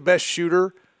Curry the best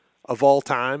shooter of all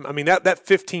time? I mean, that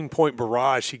 15-point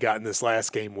barrage he got in this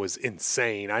last game was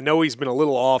insane. I know he's been a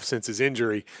little off since his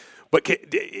injury, but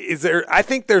I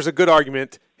think there's a good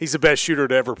argument he's the best shooter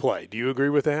to ever play. Do you agree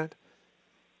with that?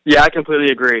 Yeah, I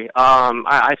completely agree.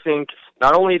 I think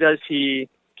not only does he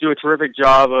do a terrific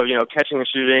job of, catching and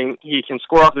shooting, he can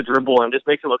score off the dribble and just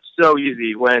makes it look so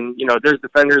easy when, there's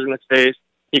defenders in his face.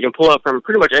 He can pull up from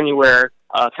pretty much anywhere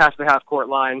past the half-court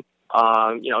line.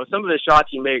 Some of the shots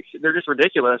he makes, they're just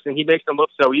ridiculous, and he makes them look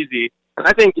so easy. And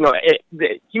I think,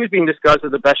 he was being discussed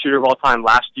as the best shooter of all time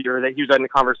last year, that he was in the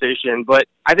conversation. But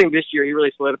I think this year he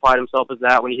really solidified himself as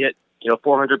that when he hit,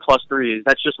 400-plus threes.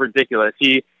 That's just ridiculous.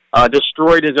 He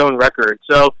destroyed his own record.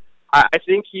 So I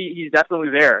think he's definitely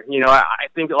there. I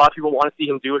think a lot of people want to see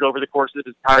him do it over the course of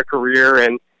his entire career,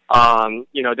 and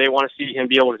they want to see him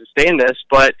be able to sustain this.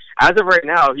 But as of right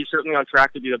now, he's certainly on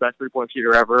track to be the best three-point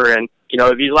shooter ever. And,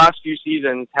 these last few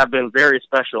seasons have been very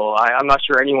special. I'm not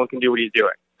sure anyone can do what he's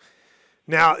doing.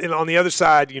 Now, on the other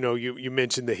side, you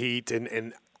mentioned the Heat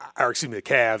the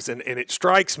Cavs, and it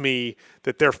strikes me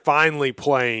that they're finally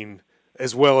playing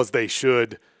as well as they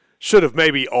should have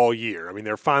maybe all year. I mean,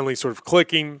 they're finally sort of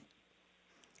clicking.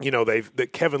 That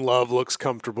Kevin Love looks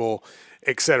comfortable,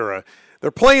 etc.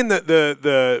 They're playing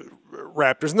the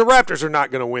Raptors, and the Raptors are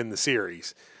not going to win the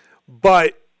series.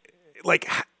 But,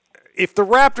 if the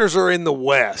Raptors are in the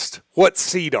West, what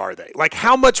seed are they?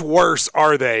 How much worse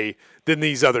are they than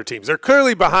these other teams? They're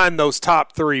clearly behind those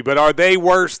top 3, but are they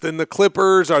worse than the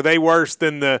Clippers? Are they worse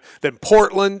than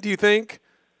Portland, do you think?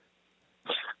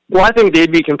 Well, I think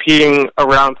they'd be competing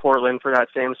around Portland for that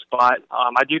same spot.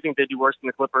 I do think they'd be worse than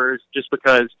the Clippers just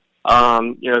because,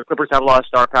 the Clippers have a lot of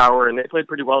star power and they played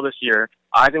pretty well this year.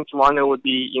 I think Toronto would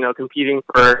be, competing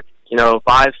for,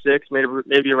 5, 6,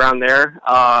 maybe around there.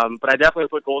 But I definitely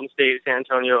put Golden State, San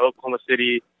Antonio, Oklahoma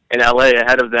City, and LA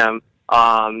ahead of them.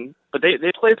 But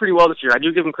they played pretty well this year. I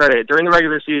do give them credit. During the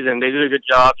regular season, they did a good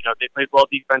job. They played well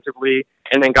defensively.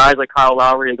 And then guys like Kyle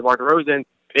Lowry and DeMar DeRozan,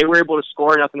 they were able to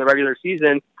score enough in the regular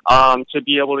season to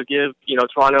be able to give,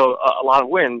 Toronto a lot of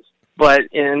wins. But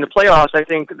in the playoffs, I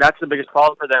think that's the biggest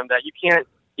problem for them, that you can't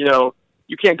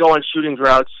go on shooting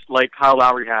droughts like Kyle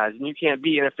Lowry has, and you can't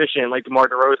be inefficient like DeMar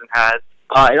DeRozan has.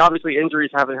 And obviously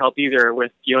injuries haven't helped either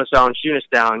with Jonas Valanciunas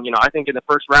down. I think in the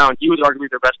first round, he was arguably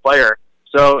their best player.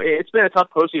 So it's been a tough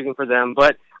postseason for them,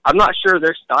 but I'm not sure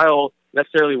their style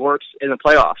necessarily works in the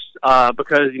playoffs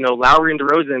because, Lowry and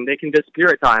DeRozan, they can disappear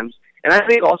at times. And I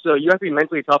think also you have to be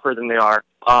mentally tougher than they are.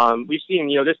 We've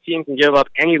seen, this team can give up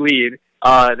any lead.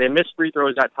 They miss free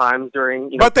throws at times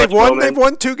during, but they've won. They've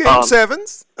won 2 game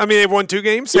sevens. I mean, they've won 2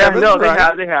 game sevens. Yeah, no,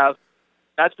 right? They have.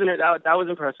 That's been that was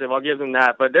impressive. I'll give them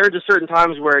that. But there are just certain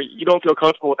times where you don't feel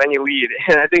comfortable with any lead,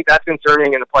 and I think that's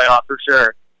concerning in the playoffs for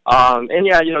sure. And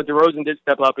yeah, DeRozan did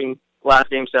step up in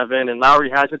last game 7, and Lowry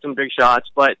has hit some big shots,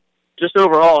 but just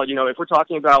overall, if we're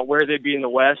talking about where they'd be in the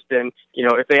West and,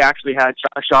 if they actually had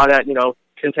a shot at,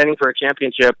 contending for a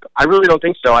championship, I really don't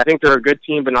think so. I think they're a good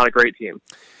team, but not a great team.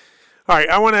 All right,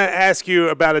 I want to ask you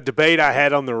about a debate I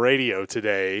had on the radio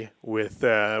today with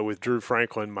Drew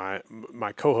Franklin,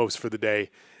 my co-host for the day.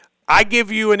 I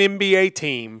give you an NBA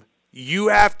team. You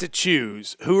have to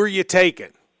choose. Who are you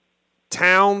taking,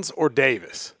 Towns or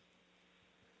Davis?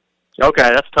 Okay,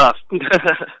 that's tough.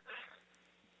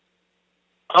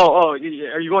 Are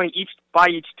you going by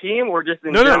each team or just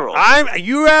in general? No.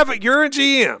 You're a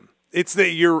GM. It's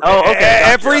that gotcha.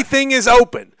 Everything is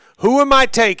open. Who am I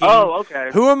taking? Oh,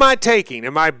 okay. Who am I taking?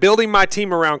 Am I building my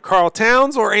team around Karl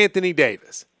Towns or Anthony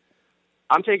Davis?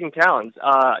 I'm taking Towns.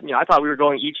 I thought we were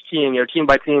going each team, team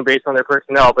by team based on their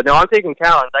personnel, but no, I'm taking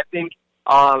Towns. I think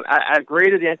as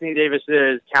great as Anthony Davis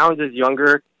is, Towns is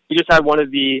younger. He just had one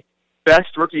of the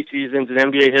best rookie seasons in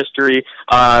NBA history,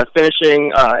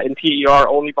 finishing in PER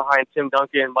only behind Tim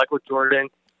Duncan, Michael Jordan,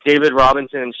 David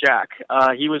Robinson, and Shaq.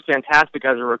 He was fantastic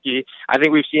as a rookie. I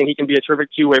think we've seen he can be a terrific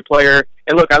two-way player.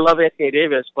 And look, I love Anthony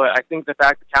Davis, but I think the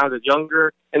fact that Towns is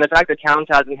younger and the fact that Towns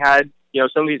hasn't had,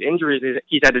 some of these injuries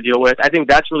he's had to deal with, I think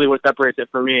that's really what separates it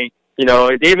for me.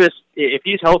 Davis, if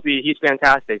he's healthy, he's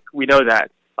fantastic. We know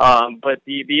that. But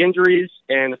the injuries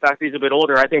and the fact that he's a bit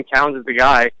older, I think Towns is the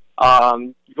guy.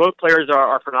 Both players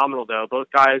are phenomenal, though. Both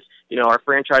guys, are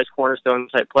franchise cornerstone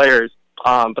type players.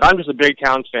 But I'm just a big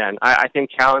Towns fan. I think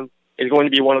Towns is going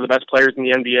to be one of the best players in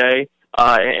the NBA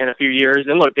in a few years.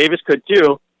 And look, Davis could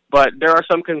too, but there are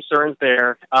some concerns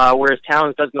there, whereas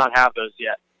Towns does not have those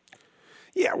yet.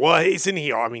 Yeah, well, isn't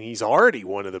he? I mean, he's already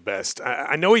one of the best.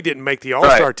 I know he didn't make the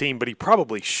All-Star team, but he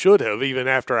probably should have, even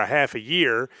after a half a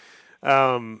year.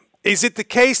 Is it the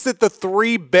case that the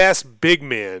three best big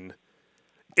men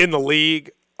in the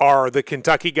league are the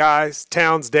Kentucky guys,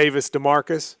 Towns, Davis,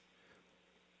 DeMarcus?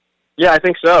 Yeah, I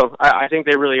think so. I think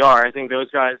they really are. I think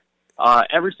those guys,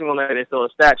 every single night they fill a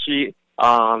stat sheet.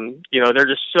 They're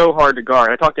just so hard to guard.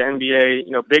 I talked to NBA,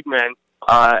 big men.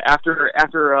 After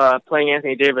playing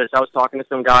Anthony Davis, I was talking to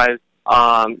some guys,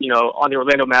 on the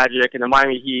Orlando Magic and the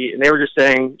Miami Heat, and they were just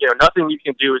saying, nothing you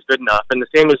can do is good enough. And the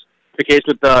same is the case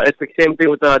with it's the same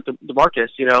thing with DeMarcus.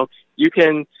 You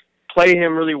can play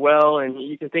him really well, and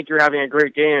you can think you're having a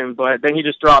great game, but then he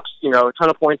just drops, a ton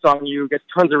of points on you, gets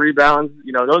tons of rebounds.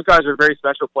 Those guys are very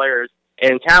special players.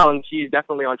 And Towns, he's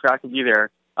definitely on track to be there.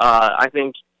 I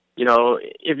think,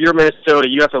 if you're Minnesota,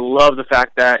 you have to love the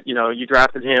fact that, you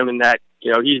drafted him and that,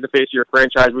 he's the face of your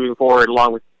franchise moving forward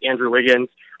along with Andrew Wiggins.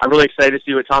 I'm really excited to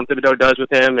see what Tom Thibodeau does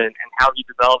with him and how he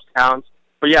develops Towns.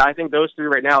 But yeah, I think those three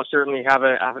right now certainly have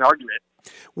an argument.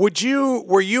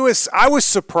 I was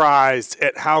surprised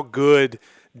at how good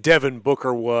Devin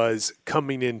Booker was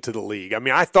coming into the league. I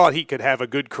mean, I thought he could have a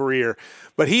good career,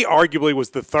 but he arguably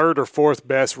was the third or fourth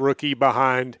best rookie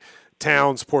behind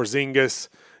Towns, Porzingis,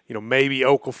 maybe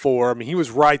Okafor. I mean, he was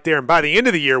right there, and by the end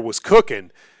of the year was cooking.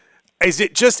 Is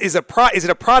it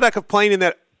a product of playing in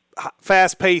that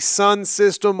fast-paced Sun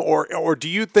system, or do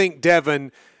you think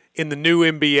Devin in the new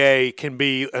NBA can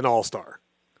be an all-star?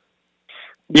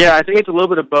 Yeah, I think it's a little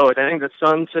bit of both. I think the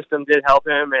Sun system did help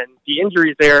him, and the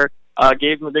injuries there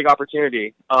gave him a big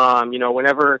opportunity.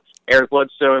 Whenever Eric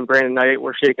Bledsoe and Brandon Knight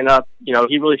were shaken up,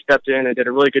 he really stepped in and did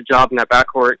a really good job in that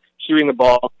backcourt, shooting the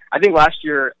ball. I think last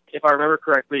year, if I remember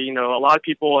correctly, a lot of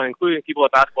people, including people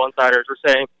at Basketball Insiders, were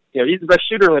saying, he's the best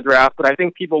shooter in the draft, but I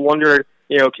think people wondered,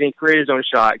 can he create his own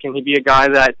shot? Can he be a guy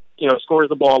that, scores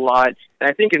the ball a lot? And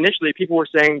I think initially people were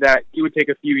saying that he would take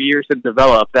a few years to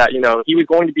develop, that, he was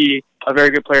going to be a very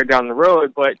good player down the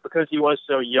road, but because he was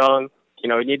so young, he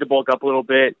needed to bulk up a little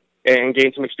bit and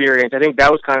gain some experience. I think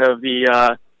that was kind of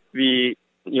the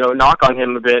knock on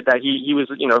him a bit, that he was,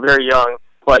 very young.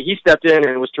 But he stepped in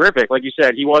and was terrific. Like you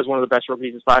said, he was one of the best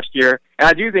rookies this last year. And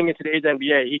I do think in today's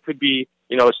NBA, he could be,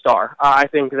 a star. I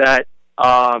think that,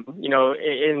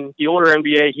 in the older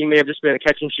NBA, he may have just been a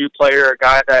catch-and-shoot player, a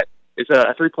guy that is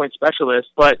a three-point specialist.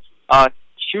 But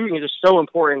shooting is just so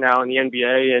important now in the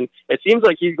NBA. And it seems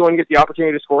like he's going to get the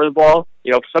opportunity to score the ball.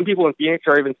 Some people in Phoenix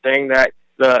are even saying that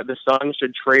the Suns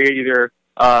should trade either,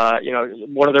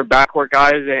 one of their backcourt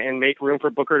guys and make room for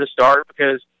Booker to start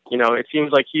because, it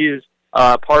seems like he's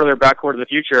part of their backcourt of the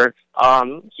future.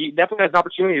 He definitely has an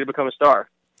opportunity to become a star.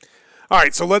 All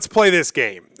right, so let's play this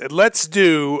game. Let's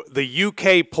do the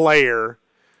UK player,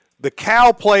 the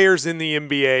Cal players in the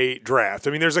NBA draft.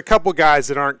 I mean, there's a couple guys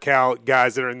that aren't Cal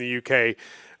guys that are in the UK,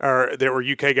 or that were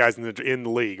UK guys in the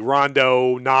league.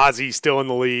 Rondo, Nazi still in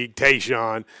the league,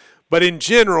 Tayshaun. But in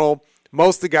general,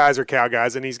 most of the guys are Cal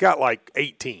guys, and he's got like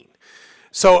 18.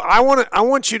 So I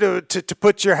want you to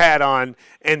put your hat on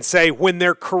and say when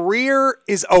their career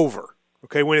is over,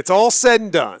 okay, when it's all said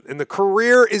and done and the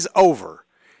career is over,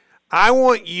 I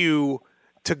want you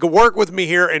to work with me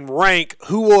here and rank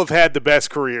who will have had the best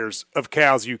careers of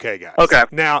Cal's UK guys. Okay.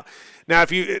 Now if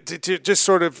you to just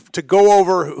sort of to go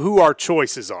over who our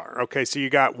choices are. Okay, so you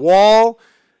got Wall,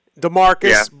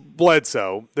 DeMarcus,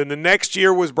 Bledsoe. Then the next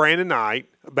year was Brandon Knight,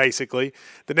 basically.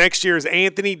 The next year is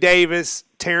Anthony Davis,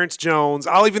 Terrence Jones.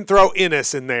 I'll even throw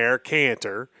Ennis in there,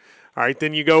 Cantor. All right,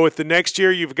 then you go with the next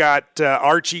year. You've got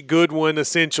Archie Goodwin,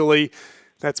 essentially.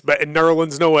 That's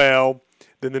Nerlens Noel.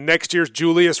 Then the next year's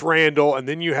Julius Randle, and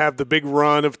then you have the big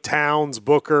run of Towns,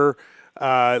 Booker,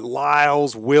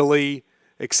 Lyles, Willie,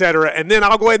 etc. And then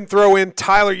I'll go ahead and throw in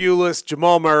Tyler Ulis,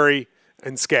 Jamal Murray,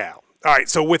 and Scal. All right,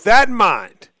 so with that in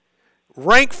mind,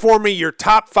 rank for me your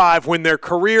top five when their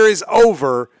career is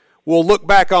over. will look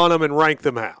back on them and rank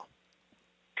them how?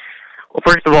 Well,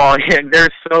 first of all, there's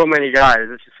so many guys.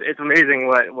 It's amazing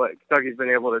what Kentucky's been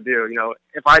able to do.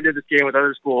 If I did this game with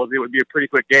other schools, it would be a pretty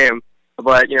quick game.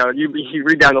 But, you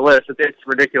read down the list, it's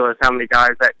ridiculous how many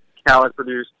guys that Cal has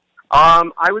produced.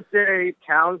 I would say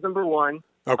Cal's number one.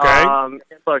 Okay.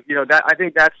 Look, I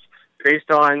think that's based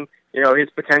on, his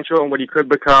potential and what he could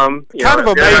become. Kind of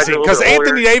amazing, because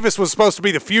Anthony Davis was supposed to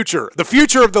be the future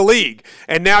of the league,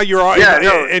 and now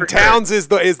and Towns is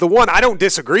the one. I don't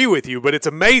disagree with you, but it's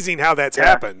amazing how that's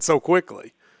happened so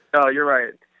quickly. Oh, you're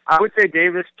right. I would say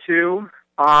Davis too.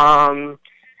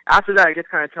 After that, it gets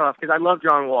kind of tough because I love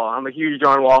John Wall. I'm a huge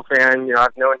John Wall fan.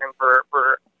 I've known him for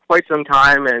quite some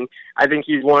time, and I think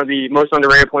he's one of the most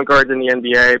underrated point guards in the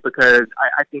NBA because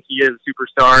I think he is a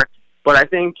superstar. But I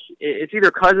think it's either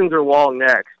Cousins or Wall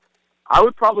next. I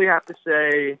would probably have to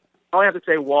say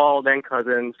Wall, then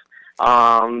Cousins.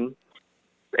 And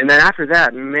then after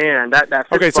that, man, that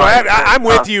okay. So I'm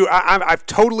with you. I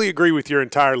totally agree with your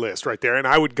entire list right there, and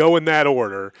I would go in that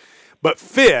order. But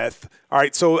fifth, all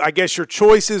right. So I guess your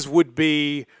choices would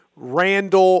be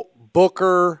Randall,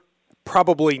 Booker,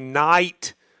 probably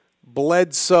Knight,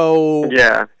 Bledsoe,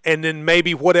 and then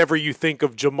maybe whatever you think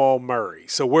of Jamal Murray.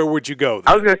 So where would you go then?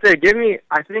 I was going to say,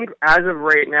 I think as of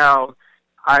right now,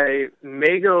 I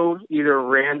may go either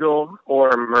Randall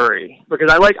or Murray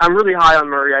because I'm really high on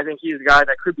Murray. I think he's a guy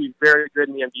that could be very good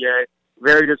in the NBA,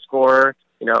 very good scorer.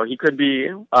 He could be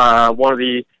one of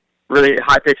the really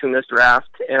high picks in this draft,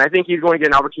 and I think he's going to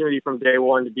get an opportunity from day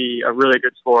one to be a really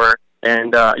good scorer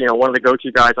and one of the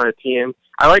go-to guys on the team.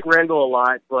 I like Randall a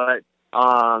lot, but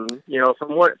I've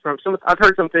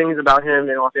heard some things about him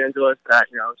in Los Angeles that,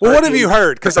 Well, what have you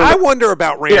heard? Because I wonder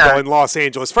about Randall in Los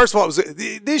Angeles. First of all,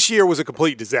 this year was a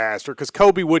complete disaster because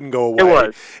Kobe wouldn't go away. It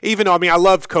was. Even though, I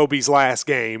loved Kobe's last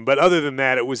game, but other than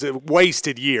that, it was a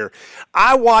wasted year.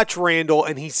 I watch Randall,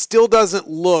 and he still doesn't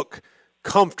look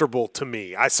comfortable to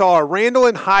me. I saw a Randall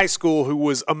in high school who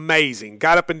was amazing,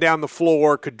 got up and down the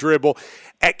floor, could dribble.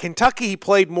 At Kentucky, he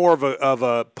played more of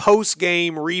a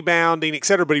post-game rebounding, et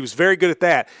cetera, but he was very good at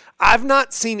that. I've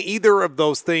not seen either of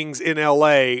those things in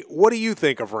L.A. What do you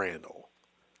think of Randall?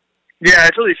 Yeah,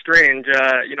 it's really strange.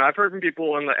 I've heard from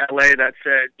people in L.A. that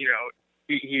said,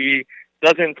 he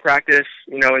doesn't practice,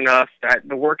 enough, that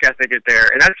the work ethic is there.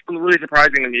 And that's really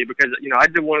surprising to me because, I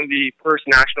did one of the first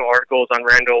national articles on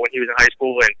Randall when he was in high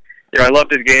school, and, I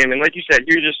loved his game. And like you said,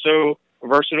 he was just so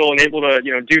versatile and able to,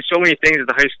 do so many things at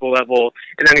the high school level.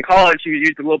 And then in college, he was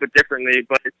used a little bit differently.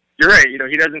 But you're right,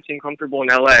 he doesn't seem comfortable in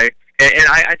L.A. And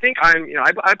I think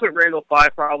I put Randall 5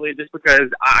 probably just because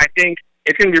I think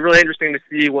it's going to be really interesting to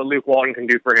see what Luke Walton can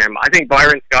do for him. I think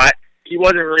Byron Scott, he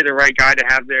wasn't really the right guy to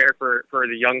have there for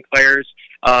the young players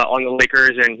on the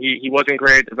Lakers, and he wasn't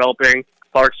great at developing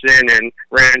Clarkson and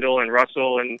Randall and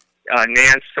Russell and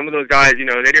Nance. Some of those guys, they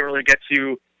didn't really get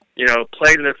to,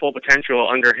 play to their full potential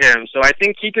under him. So I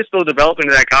think he could still develop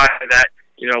into that guy that,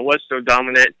 was so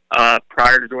dominant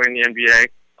prior to joining the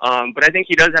NBA. But I think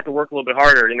he does have to work a little bit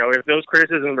harder. If those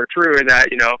criticisms are true that,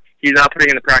 he's not putting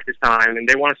in the practice time and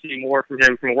they want to see more from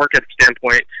him from a work ethic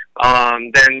standpoint,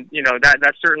 then,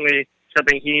 that's certainly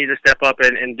something he needs to step up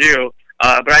and do.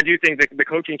 But I do think that the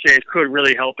coaching change could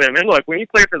really help him. And look, when you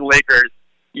play for the Lakers,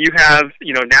 you have,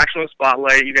 national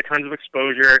spotlight, you get tons of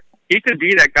exposure. He could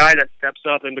be that guy that steps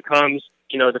up and becomes,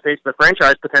 the face of the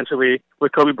franchise potentially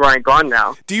with Kobe Bryant gone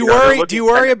now. Do you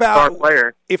worry about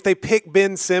if they pick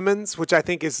Ben Simmons, which I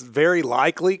think is very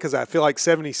likely because I feel like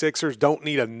 76ers don't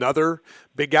need another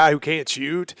big guy who can't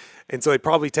shoot, and so they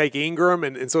probably take Ingram.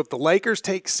 And so if the Lakers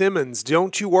take Simmons,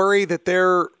 don't you worry that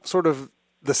they're sort of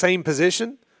the same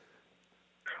position?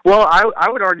 Well, I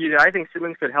would argue that I think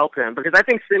Simmons could help him because I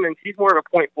think Simmons, he's more of a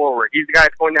point forward. He's the guy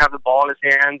that's going to have the ball in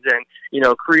his hands and,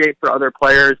 create for other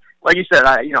players. Like you said,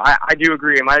 I do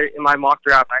agree. In my mock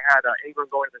draft, I had Ingram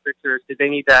going to the Sixers because they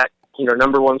need that,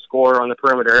 number one scorer on the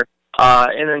perimeter.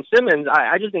 And then Simmons,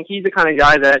 I just think he's the kind of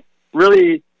guy that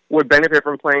really would benefit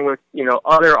from playing with,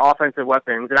 other offensive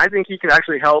weapons. And I think he could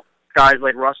actually help guys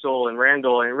like Russell and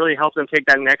Randall and really help them take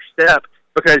that next step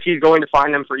because he's going to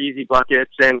find them for easy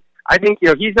buckets. And I think,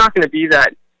 he's not going to be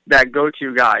that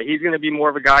go-to guy. He's going to be more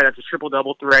of a guy that's a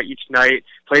triple-double threat each night,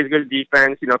 plays good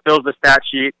defense, fills the stat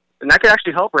sheet. And that could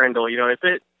actually help Randall. If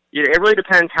it really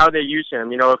depends how they use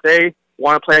him. If they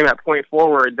want to play him at point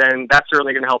forward, then that's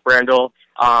certainly going to help Randall.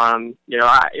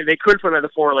 They could put him at the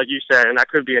 4, like you said, and that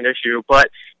could be an issue.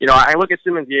 But, I look at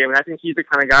Simmons' game, and I think he's the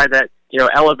kind of guy that,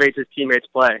 elevates his teammates'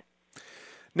 play.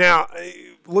 Now,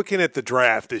 looking at the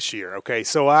draft this year, okay,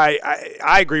 so I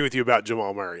agree with you about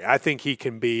Jamal Murray. I think he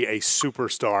can be a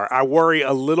superstar. I worry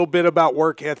a little bit about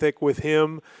work ethic with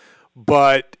him,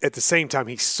 but at the same time,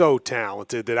 he's so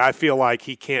talented that I feel like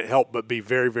he can't help but be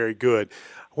very, very good.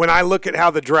 When I look at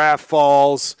how the draft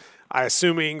falls, I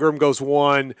assume Ingram goes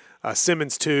 1,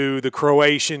 Simmons 2, the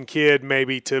Croatian kid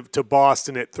maybe to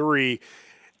Boston at 3.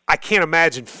 I can't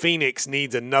imagine Phoenix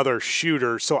needs another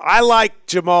shooter. So I like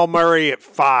Jamal Murray at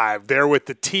 5 there with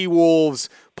the T-Wolves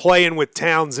playing with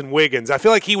Towns and Wiggins. I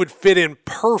feel like he would fit in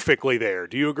perfectly there.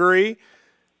 Do you agree?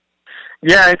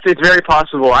 Yeah, it's very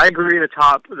possible. I agree. The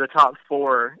top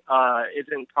 4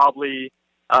 isn't probably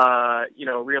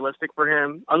realistic for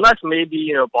him, unless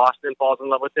maybe Boston falls in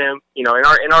love with him. In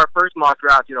our first mock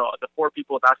draft, the 4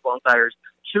 people at Basketball Insiders,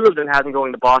 2 of them have him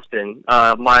going to Boston.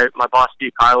 My boss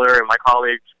Steve Kyler and my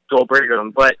colleague Joel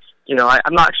Brigham. But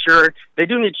I'm not sure. They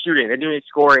do need shooting. They do need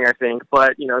scoring, I think.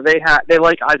 But they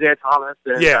like Isaiah Thomas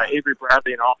and Avery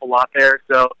Bradley an awful lot there.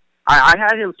 So I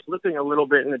had him slipping a little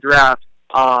bit in the draft.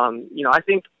 I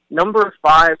think number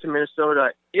 5 to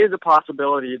Minnesota is a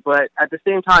possibility, but at the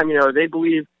same time, they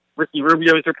believe Ricky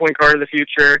Rubio is their point guard of the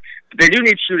future. They do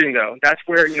need shooting, though. That's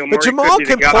where But Jamal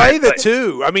can play the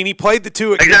 2. I mean, he played the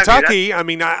 2 at Kentucky. I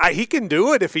mean, he can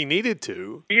do it if he needed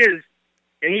to. He is.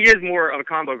 And he is more of a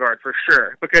combo guard for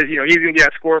sure because, he's going to be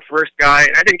that score first guy.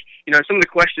 And I think, some of the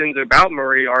questions about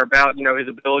Murray are about, his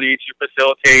ability to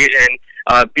facilitate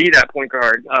and be that point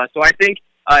guard. So I think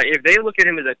if they look at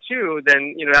him as a 2,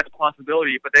 then, that's a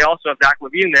possibility. But they also have Zach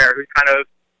LaVine there who's kind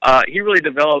of, he really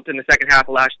developed in the second half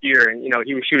of last year. And,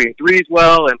 he was shooting threes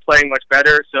well and playing much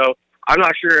better. So I'm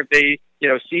not sure if they,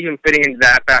 see him fitting into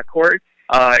that backcourt.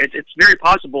 It's very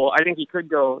possible. I think he could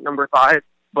go number 5.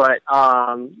 But,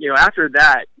 after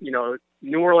that,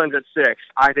 New Orleans at 6,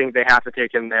 I think they have to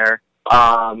take him there.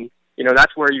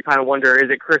 That's where you kind of wonder, is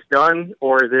it Chris Dunn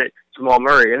or is it Jamal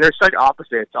Murray? And they're such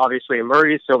opposites, obviously.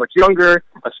 Murray is so much younger,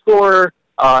 a scorer.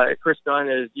 Chris Dunn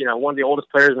is, one of the oldest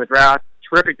players in the draft,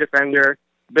 terrific defender,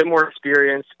 a bit more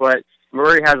experience, but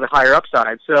Murray has a higher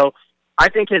upside. So I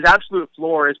think his absolute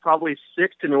floor is probably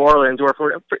 6 to New Orleans, or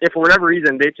if for whatever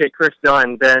reason they take Chris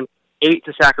Dunn, then 8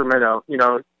 to Sacramento.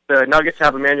 The Nuggets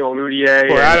have Emmanuel Mudiay.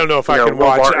 Well, I don't know if I can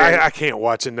watch. I can't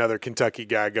watch another Kentucky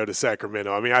guy go to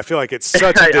Sacramento. I mean, I feel like it's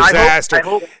such a disaster. I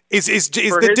hope is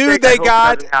the dude they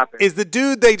got? Is the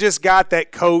dude they just got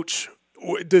that coach?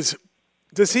 Does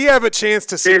he have a chance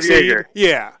to succeed?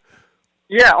 Yeah.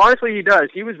 Yeah, honestly, he does.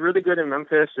 He was really good in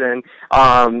Memphis, and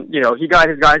he got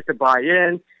his guys to buy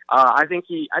in. I think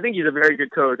he's a very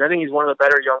good coach. I think he's one of the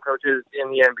better young coaches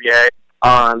in the NBA.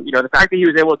 The fact that he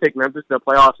was able to take Memphis to the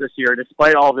playoffs this year,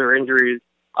 despite all of their injuries,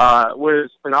 was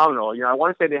phenomenal. I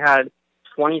want to say they had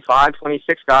 25,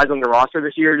 26 guys on the roster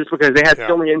this year just because they had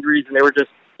so many injuries and they were just,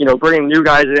 bringing new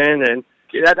guys in. And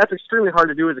that's extremely hard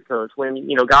to do as a coach when,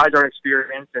 guys aren't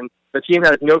experienced and the team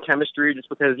has no chemistry just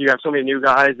because you have so many new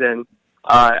guys. And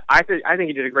I think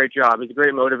he did a great job. He's a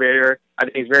great motivator. I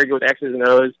think he's very good with X's and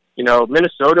O's.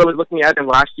 Minnesota was looking at him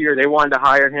last year. They wanted to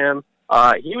hire him.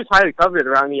 He was highly coveted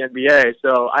around the NBA,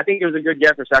 so I think it was a good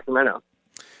get for Sacramento.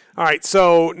 All right,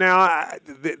 so now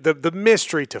the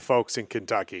mystery to folks in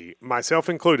Kentucky, myself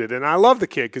included, and I love the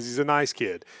kid because he's a nice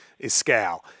kid, is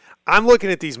Scal. I'm looking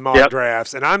at these mock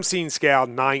drafts, and I'm seeing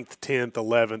Scal 9th, 10th,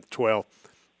 11th, 12th.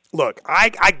 Look,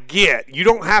 I get you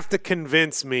don't have to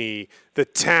convince me the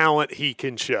talent he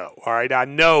can show, all right? I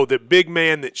know the big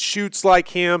man that shoots like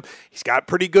him, he's got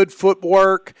pretty good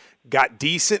footwork, got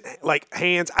decent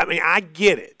hands. I mean, I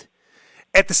get it.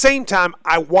 At the same time,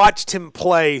 I watched him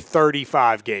play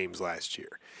 35 games last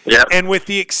year. Yep. And with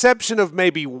the exception of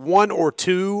maybe 1 or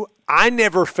 2, I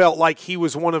never felt like he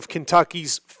was one of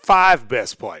Kentucky's 5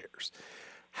 best players.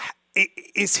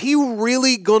 Is he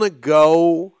really going to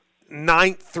go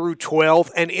 9th through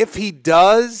 12th? And if he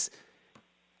does,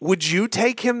 would you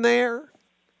take him there?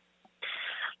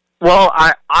 Well,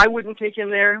 I wouldn't take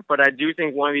him there, but I do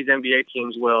think one of these NBA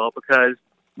teams will because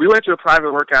we went to a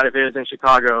private workout of his in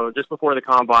Chicago just before the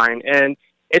Combine, and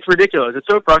it's ridiculous. It's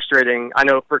so frustrating, I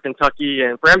know, for Kentucky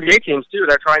and for NBA teams, too,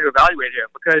 that are trying to evaluate him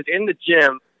because in the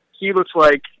gym, he looks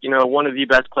like, one of the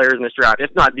best players in this draft,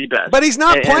 if not the best. But he's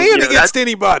not playing against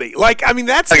anybody.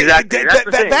 That's exactly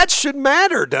that should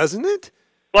matter, doesn't it?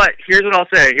 But here's what I'll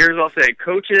say.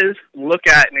 Coaches look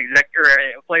at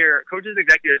coaches,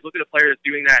 executives look at a player that's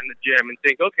doing that in the gym and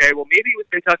think, okay, well, maybe it was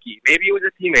Kentucky. Maybe it was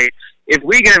a teammate. If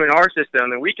we get him in our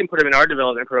system and we can put him in our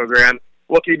development program,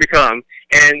 what can he become?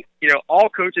 And, all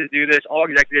coaches do this. All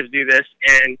executives do this.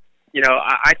 And,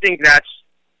 I think that's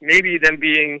maybe them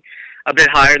being a bit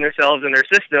higher in themselves in their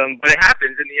system, but it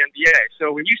happens in the NBA.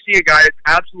 So when you see a guy that's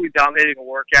absolutely dominating a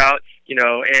workout,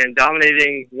 and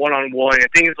dominating one-on-one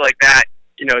and things like that,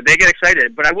 they get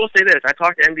excited. But I will say this. I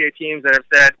talked to NBA teams that have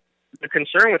said the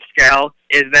concern with Scal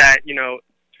is that,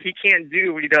 he can't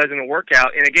do what he does in a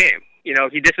workout in a game.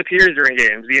 He disappears during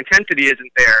games. The intensity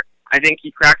isn't there. I think he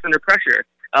cracks under pressure.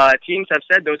 Teams have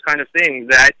said those kind of things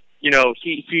that,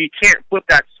 he can't flip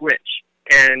that switch.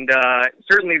 And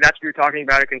certainly that's what you're talking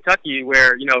about at Kentucky,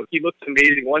 where, he looks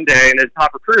amazing one day and is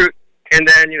top recruit, and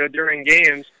then, during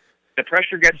games, the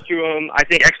pressure gets to him. I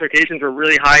think expectations were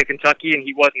really high at Kentucky, and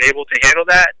he wasn't able to handle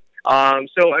that.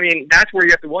 So, that's where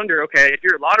you have to wonder, okay, if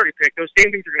you're a lottery pick, those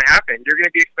same things are going to happen. You're going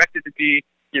to be expected to be,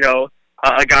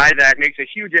 a guy that makes a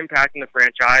huge impact in the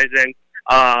franchise. And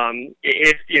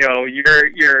if,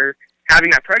 you're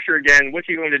having that pressure again, what's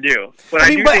he going to do? But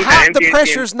the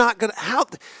pressure's not going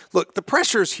to – look, the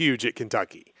pressure's huge at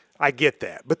Kentucky. I get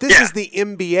that. But this is the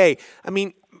NBA.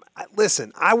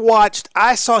 Listen,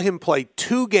 I saw him play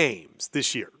 2 games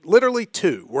this year, literally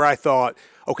 2, where I thought,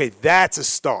 okay, that's a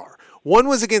star. One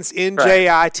was against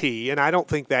NJIT, and I don't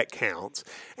think that counts.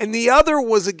 And the other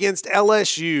was against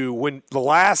LSU when the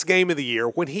last game of the year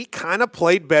when he kind of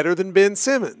played better than Ben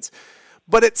Simmons.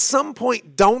 But at some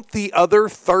point, don't the other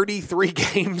 33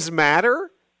 games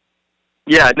matter?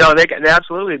 Yeah, no, they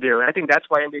absolutely do. And I think that's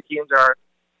why NBA teams are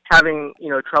having,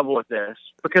 trouble with this.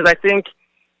 Because I think,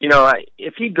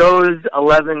 if he goes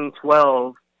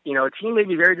 11-12, a team may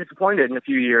be very disappointed in a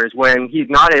few years when he's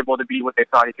not able to be what they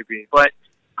thought he could be. But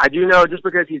I do know just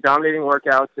because he's dominating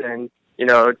workouts and,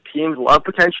 teams love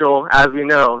potential, as we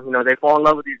know. They fall in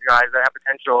love with these guys that have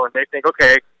potential, and they think,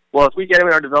 okay, well, if we get him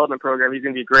in our development program, he's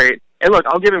going to be great. And look,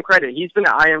 I'll give him credit. He's been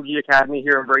at IMG Academy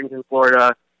here in Bradenton,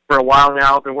 Florida for a while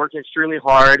now, been working extremely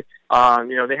hard.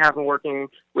 They have him working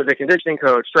with a conditioning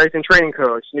coach, strength and training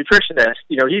coach, nutritionist.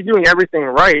 He's doing everything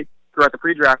right throughout the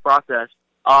pre-draft process.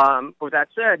 But with that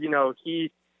said,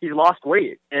 he's lost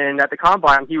weight. And at the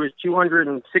combine, he was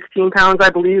 216 pounds, I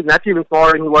believe, and that's even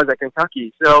smaller than he was at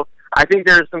Kentucky. So I think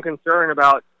there's some concern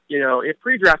about, if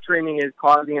pre-draft training is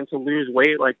causing him to lose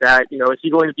weight like that, is he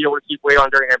going to be able to keep weight on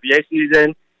during NBA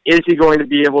season? Is he going to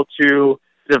be able to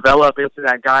develop into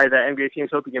that guy that NBA teams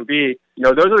hope he can be?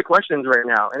 Those are the questions right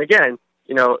now. And again,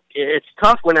 it's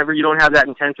tough whenever you don't have that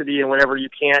intensity and whenever you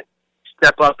can't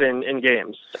step up in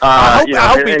games. I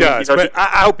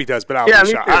hope he does, but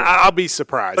I'll be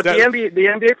surprised. But the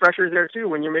NBA pressure is there too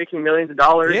when you're making millions of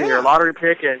dollars and you're a lottery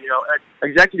pick and an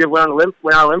executive went on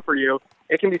a limb for you.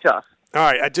 It can be tough. All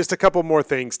right, just a couple more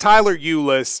things. Tyler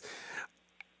Ulis,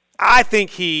 I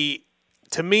think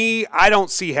to me, I don't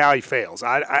see how he fails.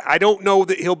 I don't know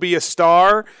that he'll be a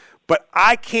star, but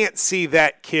I can't see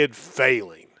that kid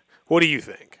failing. What do you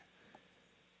think?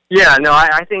 Yeah, no,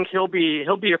 I think he'll be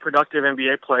a productive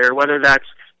NBA player, whether that's,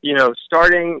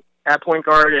 starting at point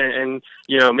guard and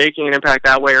making an impact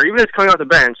that way, or even just coming off the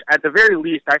bench. At the very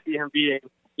least, I see him being,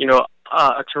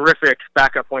 a terrific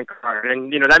backup point guard.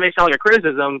 And, that may sound like a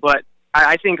criticism, but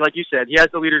I think, like you said, he has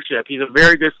the leadership. He's a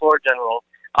very good floor general.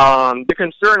 The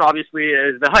concern, obviously,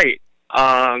 is the height.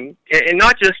 And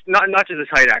not just his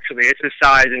height, actually. It's his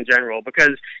size in general,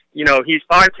 because, he's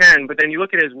 5'10", but then you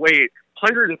look at his weight,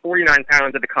 149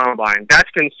 pounds at the combine.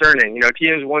 That's concerning.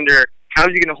 Teams wonder, how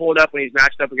is he going to hold up when he's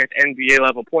matched up against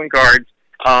NBA-level point guards?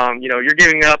 You're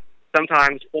giving up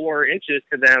sometimes 4 inches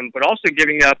to them, but also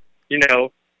giving up,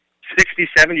 60,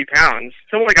 70 pounds.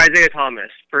 Someone like Isaiah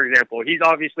Thomas, for example, he's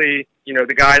obviously,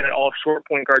 the guy that all short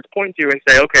point guards point to and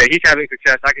say, okay, he's having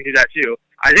success, I can do that too.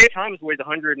 Isaiah Thomas weighs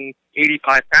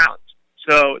 185 pounds.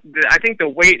 So I think the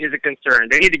weight is a concern.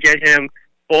 They need to get him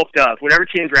bulked up. Whatever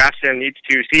team drafts him needs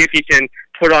to see if he can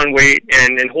put on weight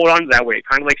and hold on to that weight,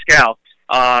 kind of like Scal.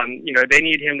 They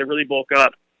need him to really bulk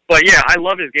up. But yeah, I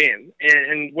love his game.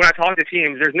 And when I talk to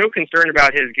teams, there's no concern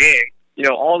about his game.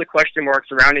 All the question marks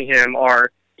surrounding him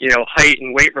are, height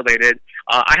and weight related.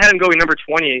 I had him going number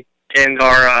 20 in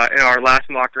our last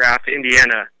mock draft to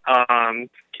Indiana. I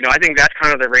think that's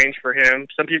kind of the range for him.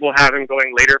 Some people have him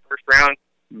going later first round,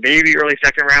 maybe early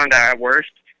second round at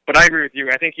worst. But I agree with you.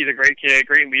 I think he's a great kid,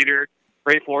 great leader,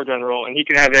 great floor general, and he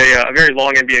can have a very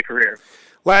long NBA career.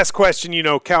 Last question.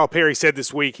 Calipari said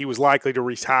this week he was likely to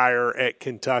retire at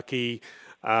Kentucky.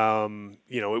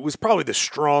 It was probably the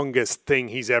strongest thing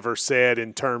he's ever said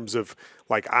in terms of,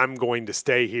 like, I'm going to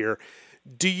stay here.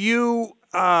 Do you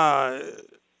what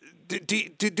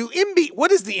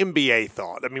is the NBA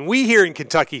thought? I mean, we here in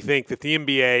Kentucky think that the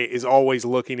NBA is always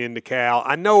looking into Cal.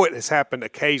 I know it has happened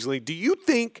occasionally. Do you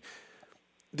think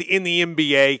in the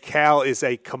NBA Cal is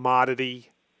a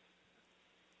commodity?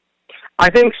 I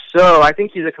think so. I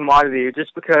think he's a commodity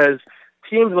just because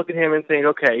teams look at him and think,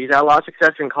 okay, he's had a lot of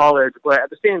success in college, but at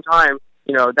the same time,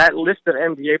 that list of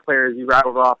NBA players you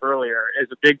rattled off earlier is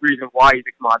a big reason why he's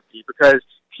a commodity, because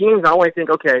teams not only think,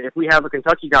 okay, if we have a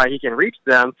Kentucky guy, he can reach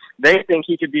them, they think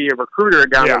he could be a recruiter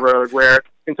down the road where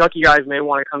Kentucky guys may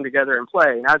want to come together and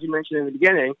play. And as you mentioned in the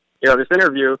beginning, this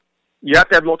interview, you have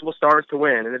to have multiple stars to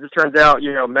win. And it just turns out,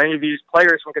 many of these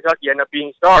players from Kentucky end up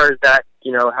being stars that,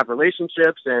 have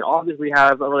relationships and obviously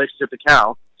have a relationship to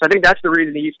Cal. So I think that's the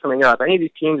reason he's coming up. Any of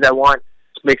these teams that want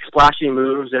to make splashy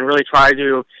moves and really try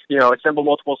to, assemble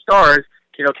multiple stars,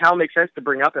 Cal makes sense to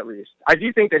bring up at least. I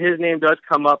do think that his name does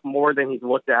come up more than he's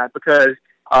looked at because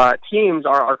teams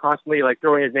are constantly like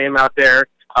throwing his name out there.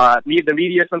 The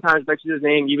media sometimes mentions his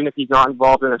name even if he's not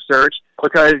involved in a search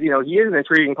because, he is an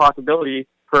intriguing possibility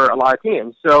for a lot of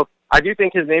teams. So I do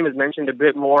think his name is mentioned a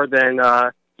bit more than,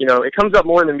 it comes up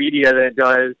more in the media than it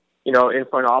does, in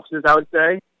front offices, I would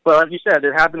say. But like you said,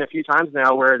 there have been a few times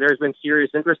now where there's been serious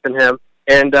interest in him.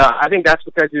 And I think that's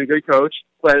because he's a good coach.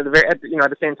 But at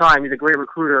the same time, he's a great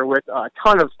recruiter with a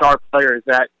ton of star players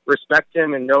that respect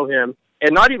him and know him.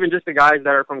 And not even just the guys that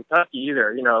are from Kentucky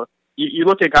either. You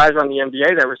look at guys around the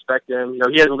NBA that respect him.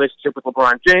 He has a relationship with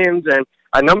LeBron James and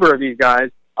a number of these guys.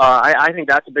 I think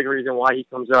that's a big reason why he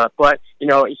comes up. But,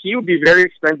 he would be very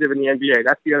expensive in the NBA.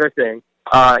 That's the other thing.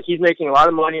 He's making a lot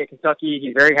of money at Kentucky.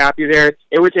 He's very happy there.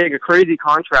 It would take a crazy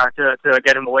contract to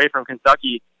get him away from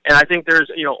Kentucky. And I think there's,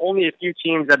 only a few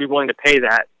teams that'd be willing to pay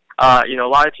that. A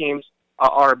lot of teams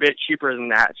are a bit cheaper than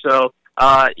that. So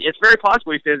it's very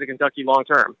possible he stays at Kentucky long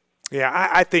term. Yeah,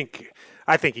 I think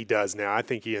he does now. I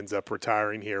think he ends up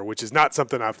retiring here, which is not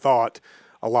something I've thought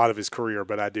a lot of his career,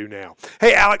 but I do now.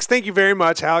 Hey, Alex, thank you very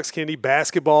much. Alex Kennedy,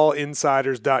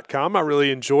 basketballinsiders.com. I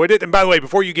really enjoyed it. And by the way,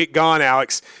 before you get gone,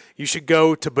 Alex, you should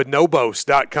go to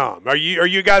bonobos.com. Are you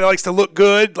a guy that likes to look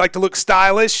good, like to look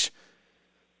stylish?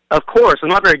 Of course. I'm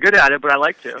not very good at it, but I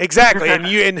like to. Exactly.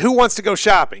 And who wants to go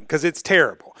shopping? Because it's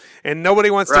terrible. And nobody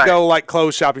wants to go like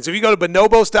clothes shopping. So if you go to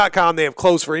bonobos.com, they have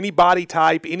clothes for any body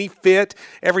type, any fit,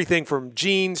 everything from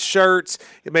jeans, shirts,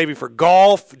 maybe for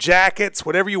golf, jackets,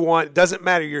 whatever you want. It doesn't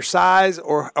matter your size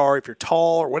or if you're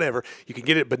tall or whatever. You can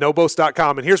get it at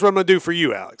bonobos.com. And here's what I'm going to do for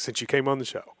you, Alex, since you came on the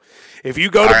show. If you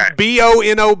go to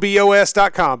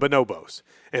bonobos.com, Bonobos,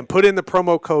 and put in the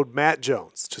promo code Matt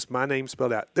Jones, just my name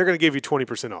spelled out, they're going to give you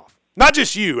 20% off. Not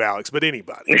just you, Alex, but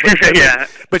anybody. Yeah.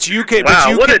 But you can.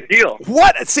 Wow, what a deal.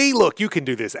 What? See, look, you can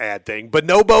do this ad thing.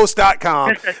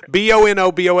 Bonobos.com,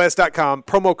 bonobos.com,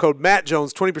 promo code Matt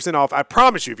Jones, 20% off. I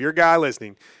promise you, if you're a guy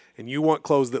listening and you want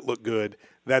clothes that look good,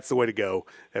 that's the way to go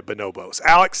at Bonobos.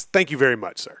 Alex, thank you very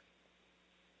much, sir.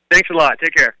 Thanks a lot.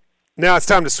 Take care. Now it's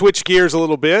time to switch gears a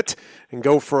little bit and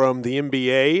go from the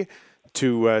NBA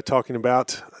to talking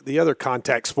about the other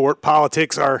contact sport,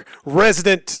 politics. Our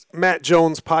resident Matt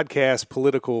Jones podcast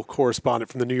political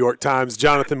correspondent from the New York Times,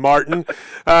 Jonathan Martin.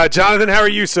 Jonathan, how are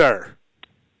you, sir?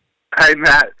 Hey,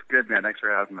 Matt. Good, man. Thanks for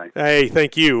having me. Hey,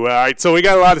 thank you. All right, so we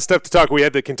got a lot of stuff to talk. We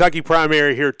had the Kentucky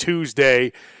primary here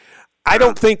Tuesday. I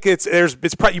don't think you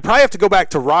probably have to go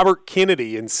back to Robert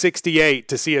Kennedy in '68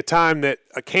 to see a time that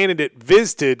a candidate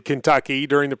visited Kentucky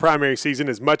during the primary season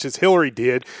as much as Hillary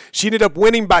did. She ended up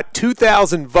winning by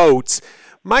 2,000 votes.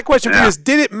 My question for you is,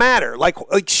 did it matter? Like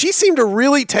she seemed to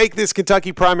really take this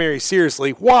Kentucky primary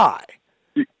seriously. Why?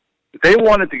 They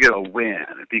wanted to get a win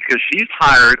because she's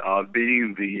tired of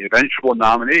being the eventual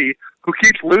nominee who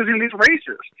keeps losing these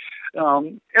races.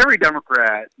 Every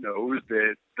Democrat knows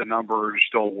that the numbers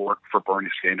still work for Bernie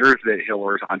Sanders, that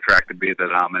Hillary's on track to be the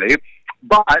nominee.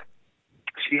 But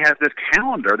she has this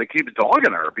calendar that keeps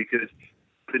dogging her because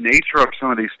the nature of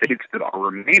some of these states that are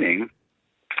remaining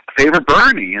favor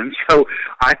Bernie. And so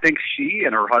I think she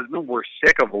and her husband were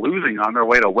sick of losing on their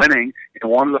way to winning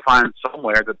and wanted to find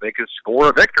somewhere that they could score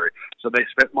a victory. So they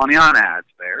spent money on ads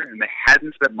there, and they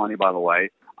hadn't spent money, by the way,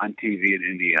 on TV in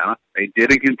Indiana. They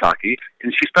did in Kentucky,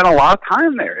 and she spent a lot of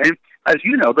time there. And as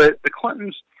you know, the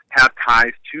Clintons have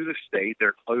ties to the state.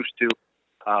 They're close to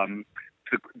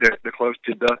they're close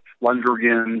to the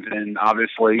Lundgrens and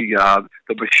obviously the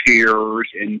Bashirs.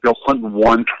 And Bill Clinton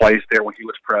won twice there when he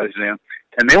was president.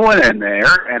 And they went in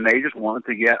there, and they just wanted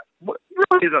to get what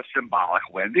really is a symbolic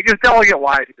win because Delegate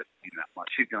Wise doesn't mean that much.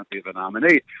 She's going to be the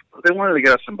nominee, but they wanted to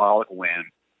get a symbolic win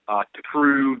to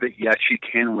prove that yes, she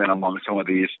can win among some of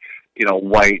these,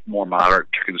 white, more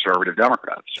moderate to conservative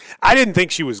Democrats. I didn't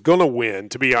think she was going to win,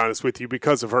 to be honest with you,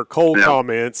 because of her cold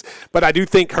comments. But I do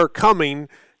think her coming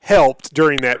helped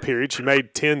during that period. She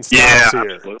made 10 stops here.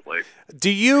 Yeah, absolutely.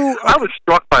 I was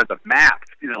struck by the map.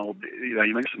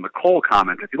 You mentioned the coal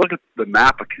comments. If you look at the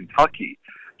map of Kentucky,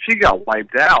 she got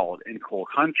wiped out in coal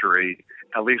country,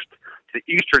 at least the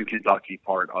eastern Kentucky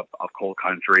part of coal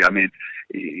country. I mean,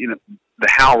 the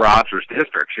Hal Rogers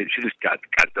district, she just got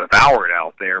devoured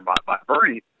out there by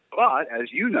Bernie. But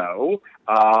as you know,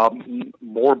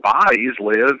 more bodies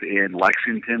live in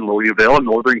Lexington, Louisville, and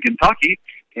northern Kentucky.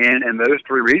 And in those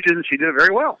three regions, she did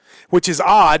very well. Which is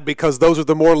odd because those are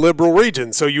the more liberal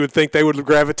regions. So you would think they would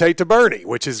gravitate to Bernie,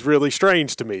 which is really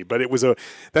strange to me. But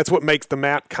that's what makes the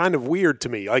map kind of weird to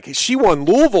me. Like, she won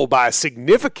Louisville by a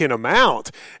significant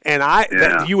amount. And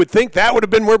you would think that would have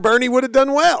been where Bernie would have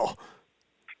done well.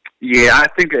 Yeah, I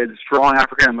think a strong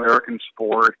African-American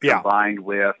sport combined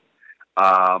with,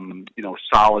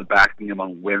 solid backing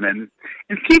among women.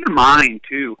 And keep in mind,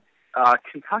 too,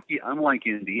 Kentucky, unlike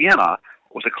Indiana,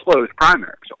 was a closed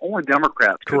primary, so only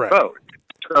Democrats could vote.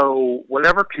 So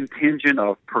whatever contingent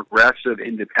of progressive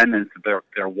independents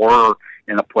there were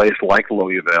in a place like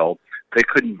Louisville, they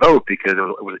couldn't vote because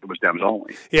it was Dems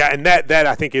only. Yeah, and that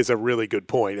I think is a really good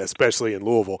point, especially in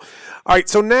Louisville. All right,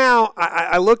 so now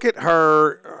I look at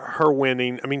her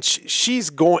winning. I mean, she's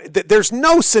going. There's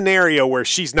no scenario where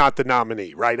she's not the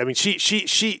nominee, right? I mean,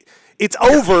 she. It's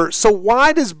over. So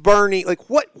why does Bernie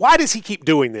why does he keep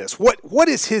doing this? What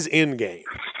is his end game?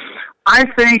 I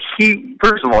think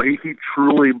first of all, he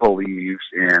truly believes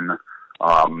in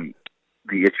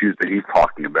the issues that he's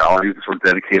talking about. He's sort of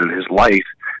dedicated his life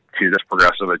to this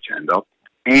progressive agenda,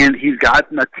 and he's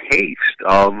gotten a taste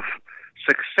of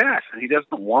success, and he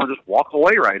doesn't want to just walk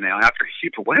away right now after he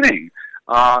keeps winning.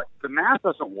 The math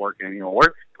doesn't work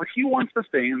anymore, but he wants to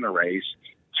stay in the race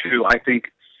to, I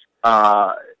think,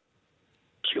 hold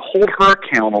her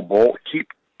accountable, keep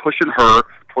pushing her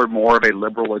toward more of a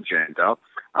liberal agenda,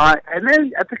 and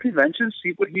then at the convention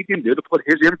see what he can do to put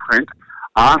his imprint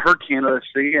on her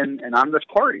candidacy and on this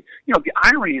party. The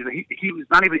irony is that he was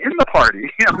not even in the party.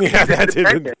 Yeah, that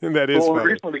is funny. He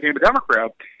recently became a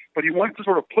Democrat, but he wants to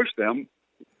sort of push them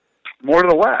more to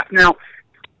the left. Now,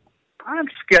 I'm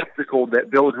skeptical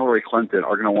that Bill and Hillary Clinton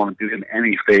are going to want to do him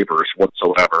any favors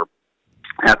whatsoever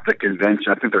at the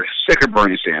convention. I think they're sick of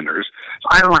Bernie Sanders. So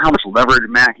I don't know how much leverage,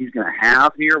 Matt, he's going to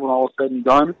have here when all is said and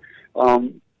done.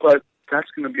 But that's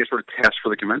going to be a sort of test for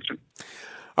the convention.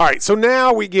 All right, so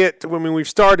now we've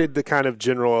started the kind of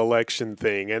general election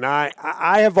thing, and I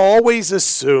have always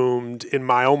assumed in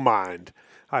my own mind,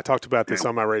 I talked about this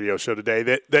on my radio show today,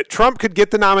 that Trump could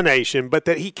get the nomination, but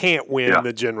that he can't win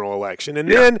the general election. And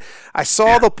then I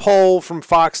saw the poll from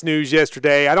Fox News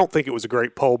yesterday. I don't think it was a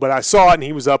great poll, but I saw it, and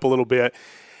he was up a little bit.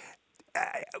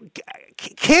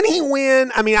 Can he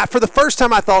win? I mean, for the first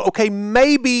time I thought, okay,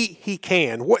 maybe he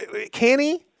can. Can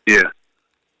he? Yeah.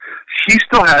 She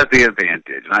still has the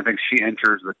advantage, and I think she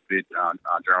enters the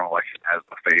general election as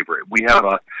the favorite. We have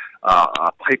a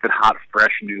piping hot,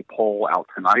 fresh new poll out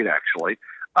tonight, actually,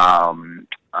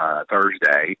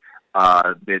 Thursday,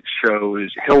 that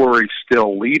shows Hillary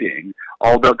still leading,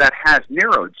 although that has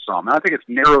narrowed some. And I think it's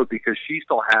narrowed because she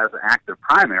still has an active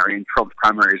primary, and Trump's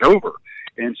primary is over.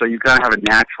 And so you've got to have a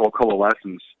natural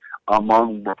coalescence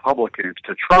among Republicans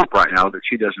to Trump right now that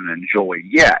she doesn't enjoy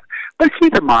yet. But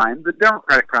keep in mind, the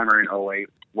Democratic primary in 2008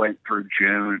 went through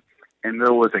June, and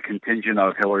there was a contingent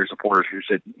of Hillary supporters who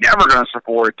said, never going to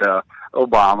support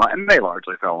Obama, and they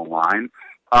largely fell in line.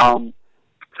 So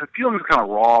feelings are kind of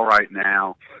raw right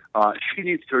now. She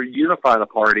needs to unify the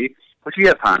party, but she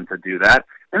has time to do that.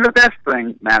 And the best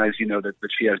thing, Matt, as you know, that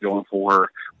she has going for her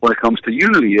when it comes to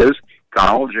unity is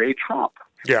Donald J. Trump.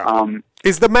 Yeah.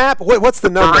 Is the map? What's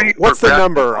the number? What's the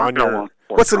number on your?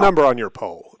 What's the number on your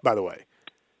poll? By the way.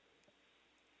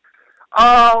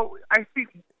 I think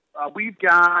we've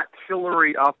got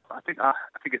Hillary up. I think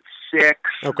it's 6,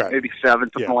 maybe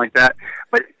 7, something like that.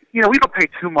 But we don't pay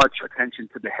too much attention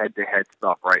to the head-to-head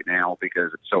stuff right now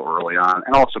because it's so early on,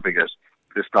 and also because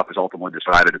this stuff is ultimately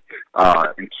decided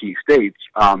in key states.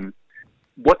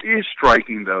 What is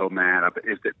striking, though, Matt,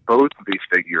 is that both of these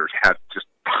figures have just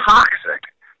toxic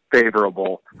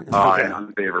favorable and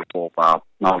unfavorable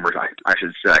numbers, I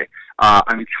should say.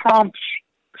 I mean, Trump's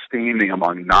standing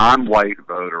among non-white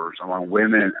voters, among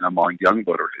women, and among young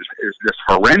voters is just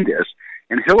horrendous.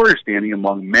 And Hillary's standing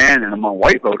among men and among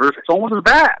white voters, it's almost as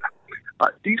bad.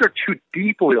 These are two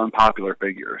deeply unpopular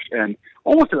figures, and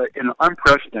almost in an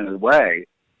unprecedented way,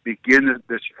 begin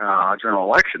this general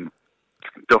election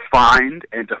defined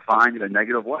in a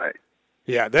negative way.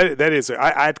 Yeah, that is.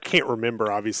 I can't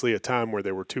remember, obviously, a time where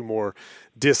there were two more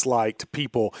disliked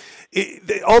people.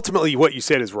 Ultimately, what you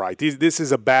said is right. This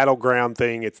is a battleground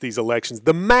thing. It's these elections.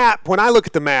 The map, when I look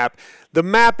at the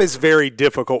map is very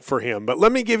difficult for him. But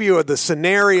let me give you the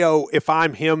scenario, if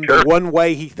I'm him, the one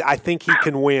way I think he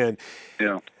can win.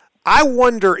 Yeah. I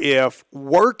wonder if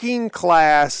working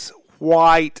class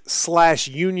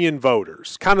white/union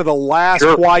voters, kind of the last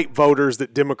white voters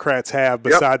that Democrats have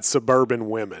besides suburban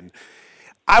women,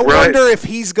 I wonder if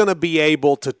he's going to be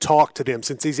able to talk to them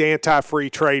since he's anti-free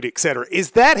trade, et cetera.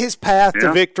 Is that his path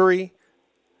to victory?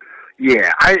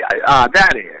 Yeah,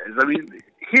 that is. I mean,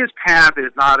 his path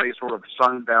is not a sort of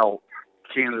Sun Belt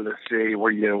candidacy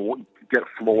where you get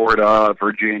Florida,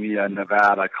 Virginia,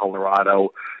 Nevada,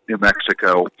 Colorado, New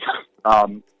Mexico.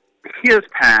 His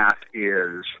path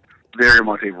is very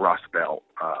much a Rust Belt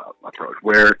approach,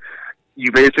 where you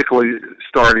basically,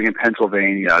 starting in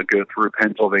Pennsylvania, go through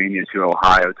Pennsylvania to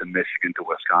Ohio to Michigan to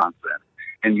Wisconsin,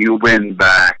 and you win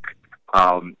back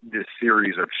this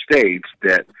series of states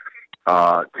that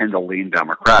tend to lean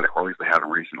Democratic, or at least they have in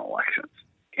recent elections.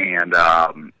 And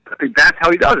I think that's how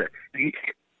he does it.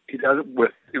 He does it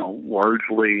with,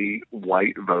 largely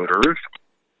white voters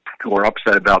who are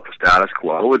upset about the status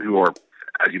quo and who are,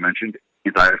 as you mentioned,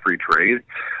 anti-free trade.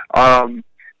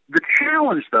 The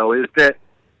challenge, though, is that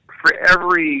for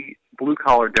every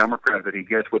blue-collar Democrat that he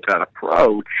gets with that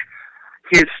approach,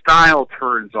 his style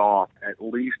turns off at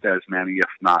least as many, if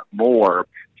not more,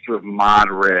 sort of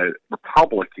moderate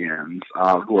Republicans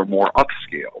who are more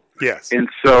upscale. Yes. And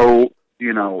so,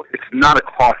 it's not a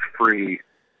cost-free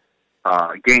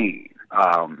gain,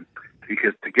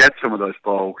 because to get some of those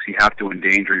folks, you have to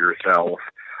endanger yourself,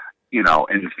 in,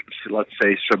 let's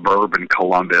say, suburban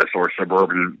Columbus or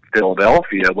suburban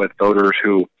Philadelphia with voters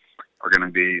who are going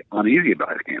to be uneasy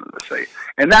about his candidacy.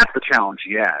 And that's the challenge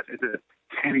he has.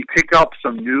 Can he pick up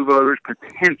some new voters?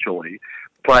 Potentially,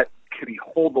 but can he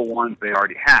hold the ones they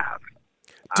already have?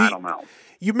 I don't know.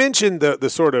 You mentioned the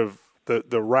sort of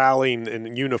the rallying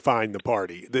and unifying the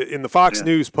party. In the Fox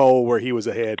News poll where he was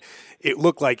ahead, it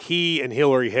looked like he and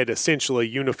Hillary had essentially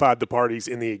unified the parties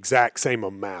in the exact same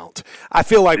amount. I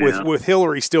feel like with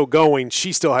Hillary still going,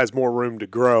 she still has more room to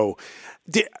grow.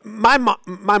 My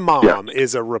mom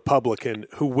is a Republican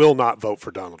who will not vote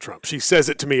for Donald Trump. She says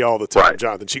it to me all the time,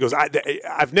 Jonathan. She goes,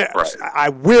 I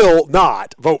will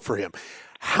not vote for him.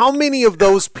 How many of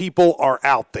those people are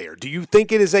out there? Do you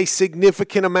think it is a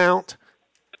significant amount?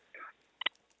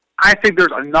 I think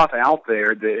there's enough out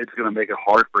there that it's going to make it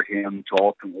hard for him to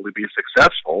ultimately be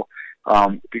successful,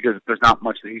 because there's not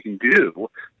much that he can do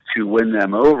to win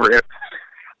them over. If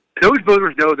those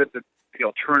voters know that the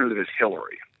alternative is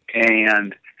Hillary,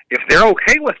 and if they're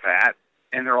okay with that,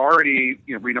 and they're already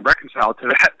reconciled to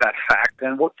that fact,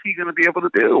 then what's he going to be able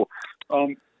to do?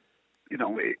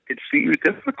 It seems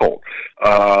difficult.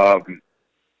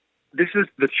 This is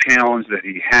the challenge that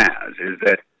he has, is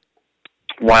that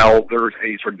while there's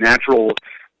a sort of natural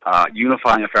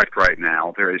unifying effect right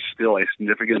now, there is still a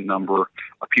significant number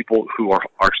of people who are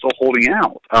still holding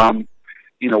out.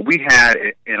 We had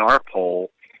in our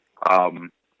poll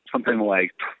something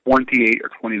like 28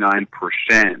 or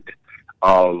 29%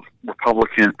 of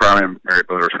Republican primary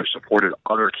voters who supported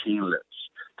other candidates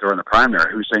during the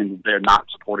primary who are saying they're not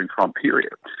supporting Trump,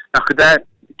 period. Now, could that,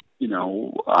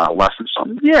 lessen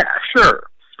some? Yeah, sure.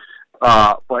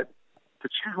 But the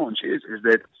challenge is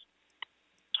that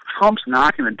Trump's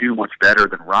not going to do much better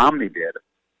than Romney did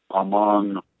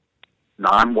among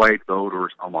non-white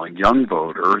voters, among young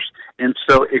voters. And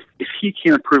so if he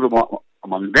can improve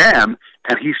among them,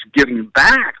 and he's giving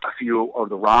back a few of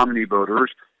the Romney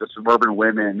voters, the suburban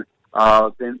women,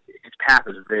 then his path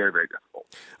is very, very difficult.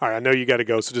 All right, I know you got to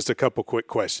go, so just a couple quick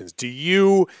questions. Do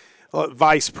you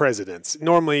vice presidents,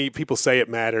 normally people say it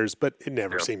matters, but it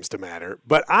never seems to matter.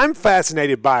 But I'm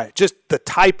fascinated by just the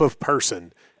type of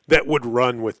person that would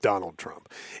run with Donald Trump.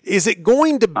 Is it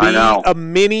going to be a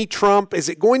mini Trump? Is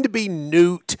it going to be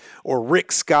Newt or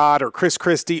Rick Scott or Chris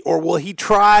Christie, or will he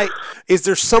try? Is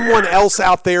there someone else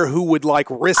out there who would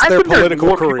risk their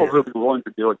political career? People who would be willing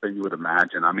to do it than you would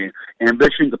imagine. I mean,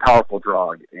 ambition's a powerful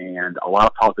drug, and a lot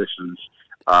of politicians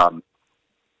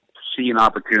see an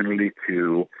opportunity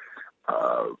to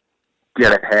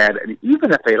get ahead, and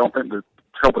even if they don't think that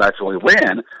Trump would actually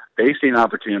win, they see an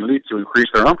opportunity to increase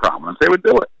their own prominence. They would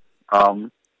do it.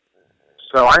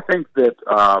 So I think that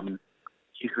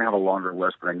he's going to have a longer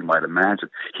list than you might imagine.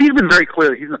 He's been very clear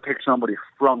that he's going to pick somebody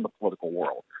from the political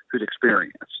world who's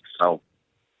experienced. So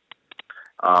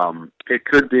it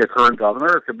could be a current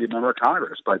governor, it could be a member of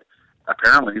Congress, but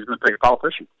apparently he's going to pick a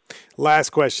politician. Last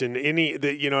question: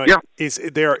 is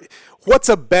there? What's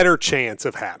a better chance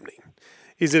of happening?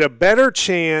 Is it a better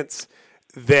chance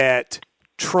that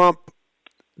Trump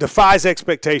defies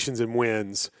expectations and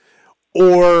wins,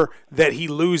 or that he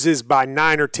loses by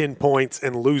 9 or 10 points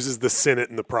and loses the Senate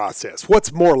in the process?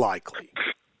 What's more likely?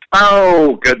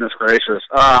 Oh, goodness gracious!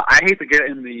 I hate to get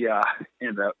in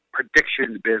the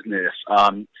prediction business,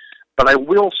 but I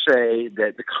will say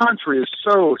that the country is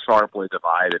so sharply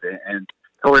divided, and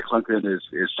Hillary Clinton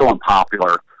is so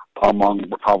unpopular among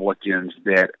Republicans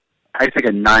that I think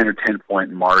a 9 or 10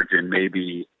 point margin may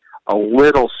be a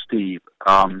little steep.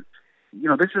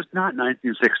 This is not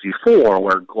 1964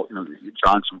 where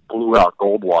Johnson blew out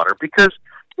Goldwater, because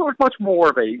it was much more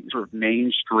of a sort of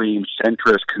mainstream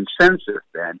centrist consensus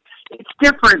then. It's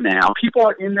different now. People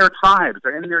are in their tribes.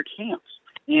 They're in their camps.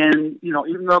 And,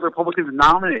 even though the Republicans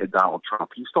nominated Donald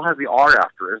Trump, he still has the R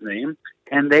after his name,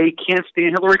 and they can't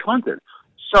stand Hillary Clinton.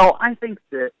 So I think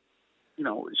that,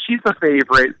 she's the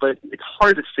favorite, but it's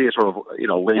hard to see a sort of,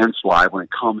 landslide when it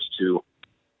comes to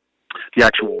the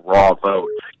actual raw vote,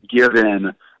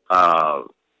 given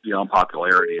the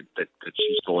unpopularity that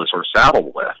she still is sort of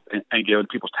saddled with, and given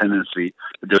people's tendency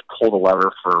to just pull the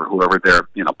lever for whoever their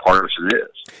partisan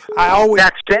is.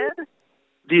 That said,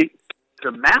 the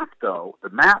map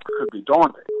could be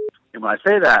daunting, and when I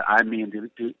say that, I mean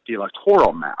the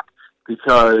electoral map,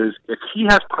 because if he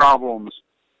has problems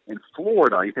in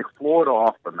Florida, you take Florida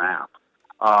off the map,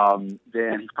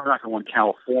 then he's probably not going to win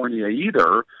California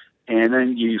either. And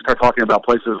then you start talking about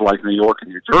places like New York and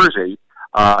New Jersey, it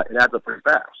adds up pretty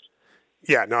fast.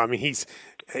 Yeah, no, I mean,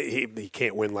 he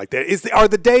can't win like that. Are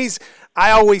the days,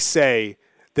 I always say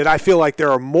that I feel like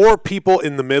there are more people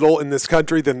in the middle in this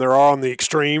country than there are on the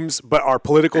extremes, but our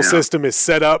political system is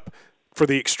set up for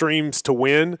the extremes to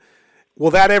win.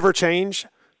 Will that ever change?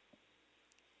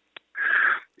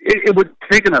 It would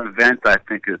take an event, I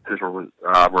think, to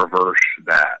reverse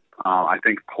that. I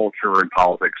think culture and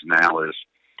politics now is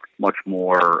much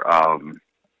more,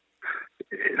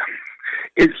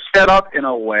 it's set up in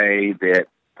a way that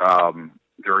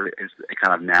there is a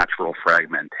kind of natural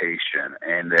fragmentation,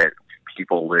 and that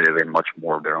people live in much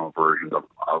more of their own versions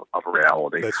of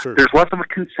reality. That's true. There's less of a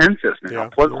consensus now,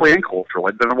 politically and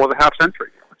culturally, than there was a half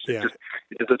century. It's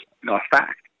just a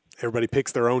fact. Everybody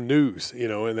picks their own news,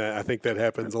 and I think that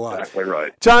happens a lot. Exactly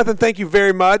right. Jonathan, thank you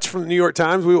very much from the New York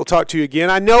Times. We will talk to you again.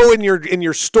 I know in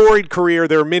your storied career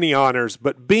there are many honors,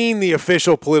 but being the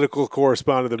official political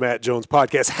correspondent of the Matt Jones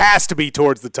podcast has to be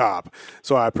towards the top.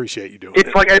 So I appreciate you doing it.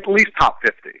 It's like at least top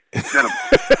 50.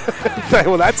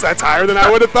 Well, that's higher than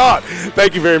I would have thought.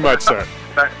 Thank you very much, sir.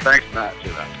 Thanks, Matt.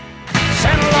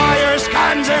 Send lawyers,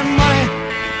 guns, and money.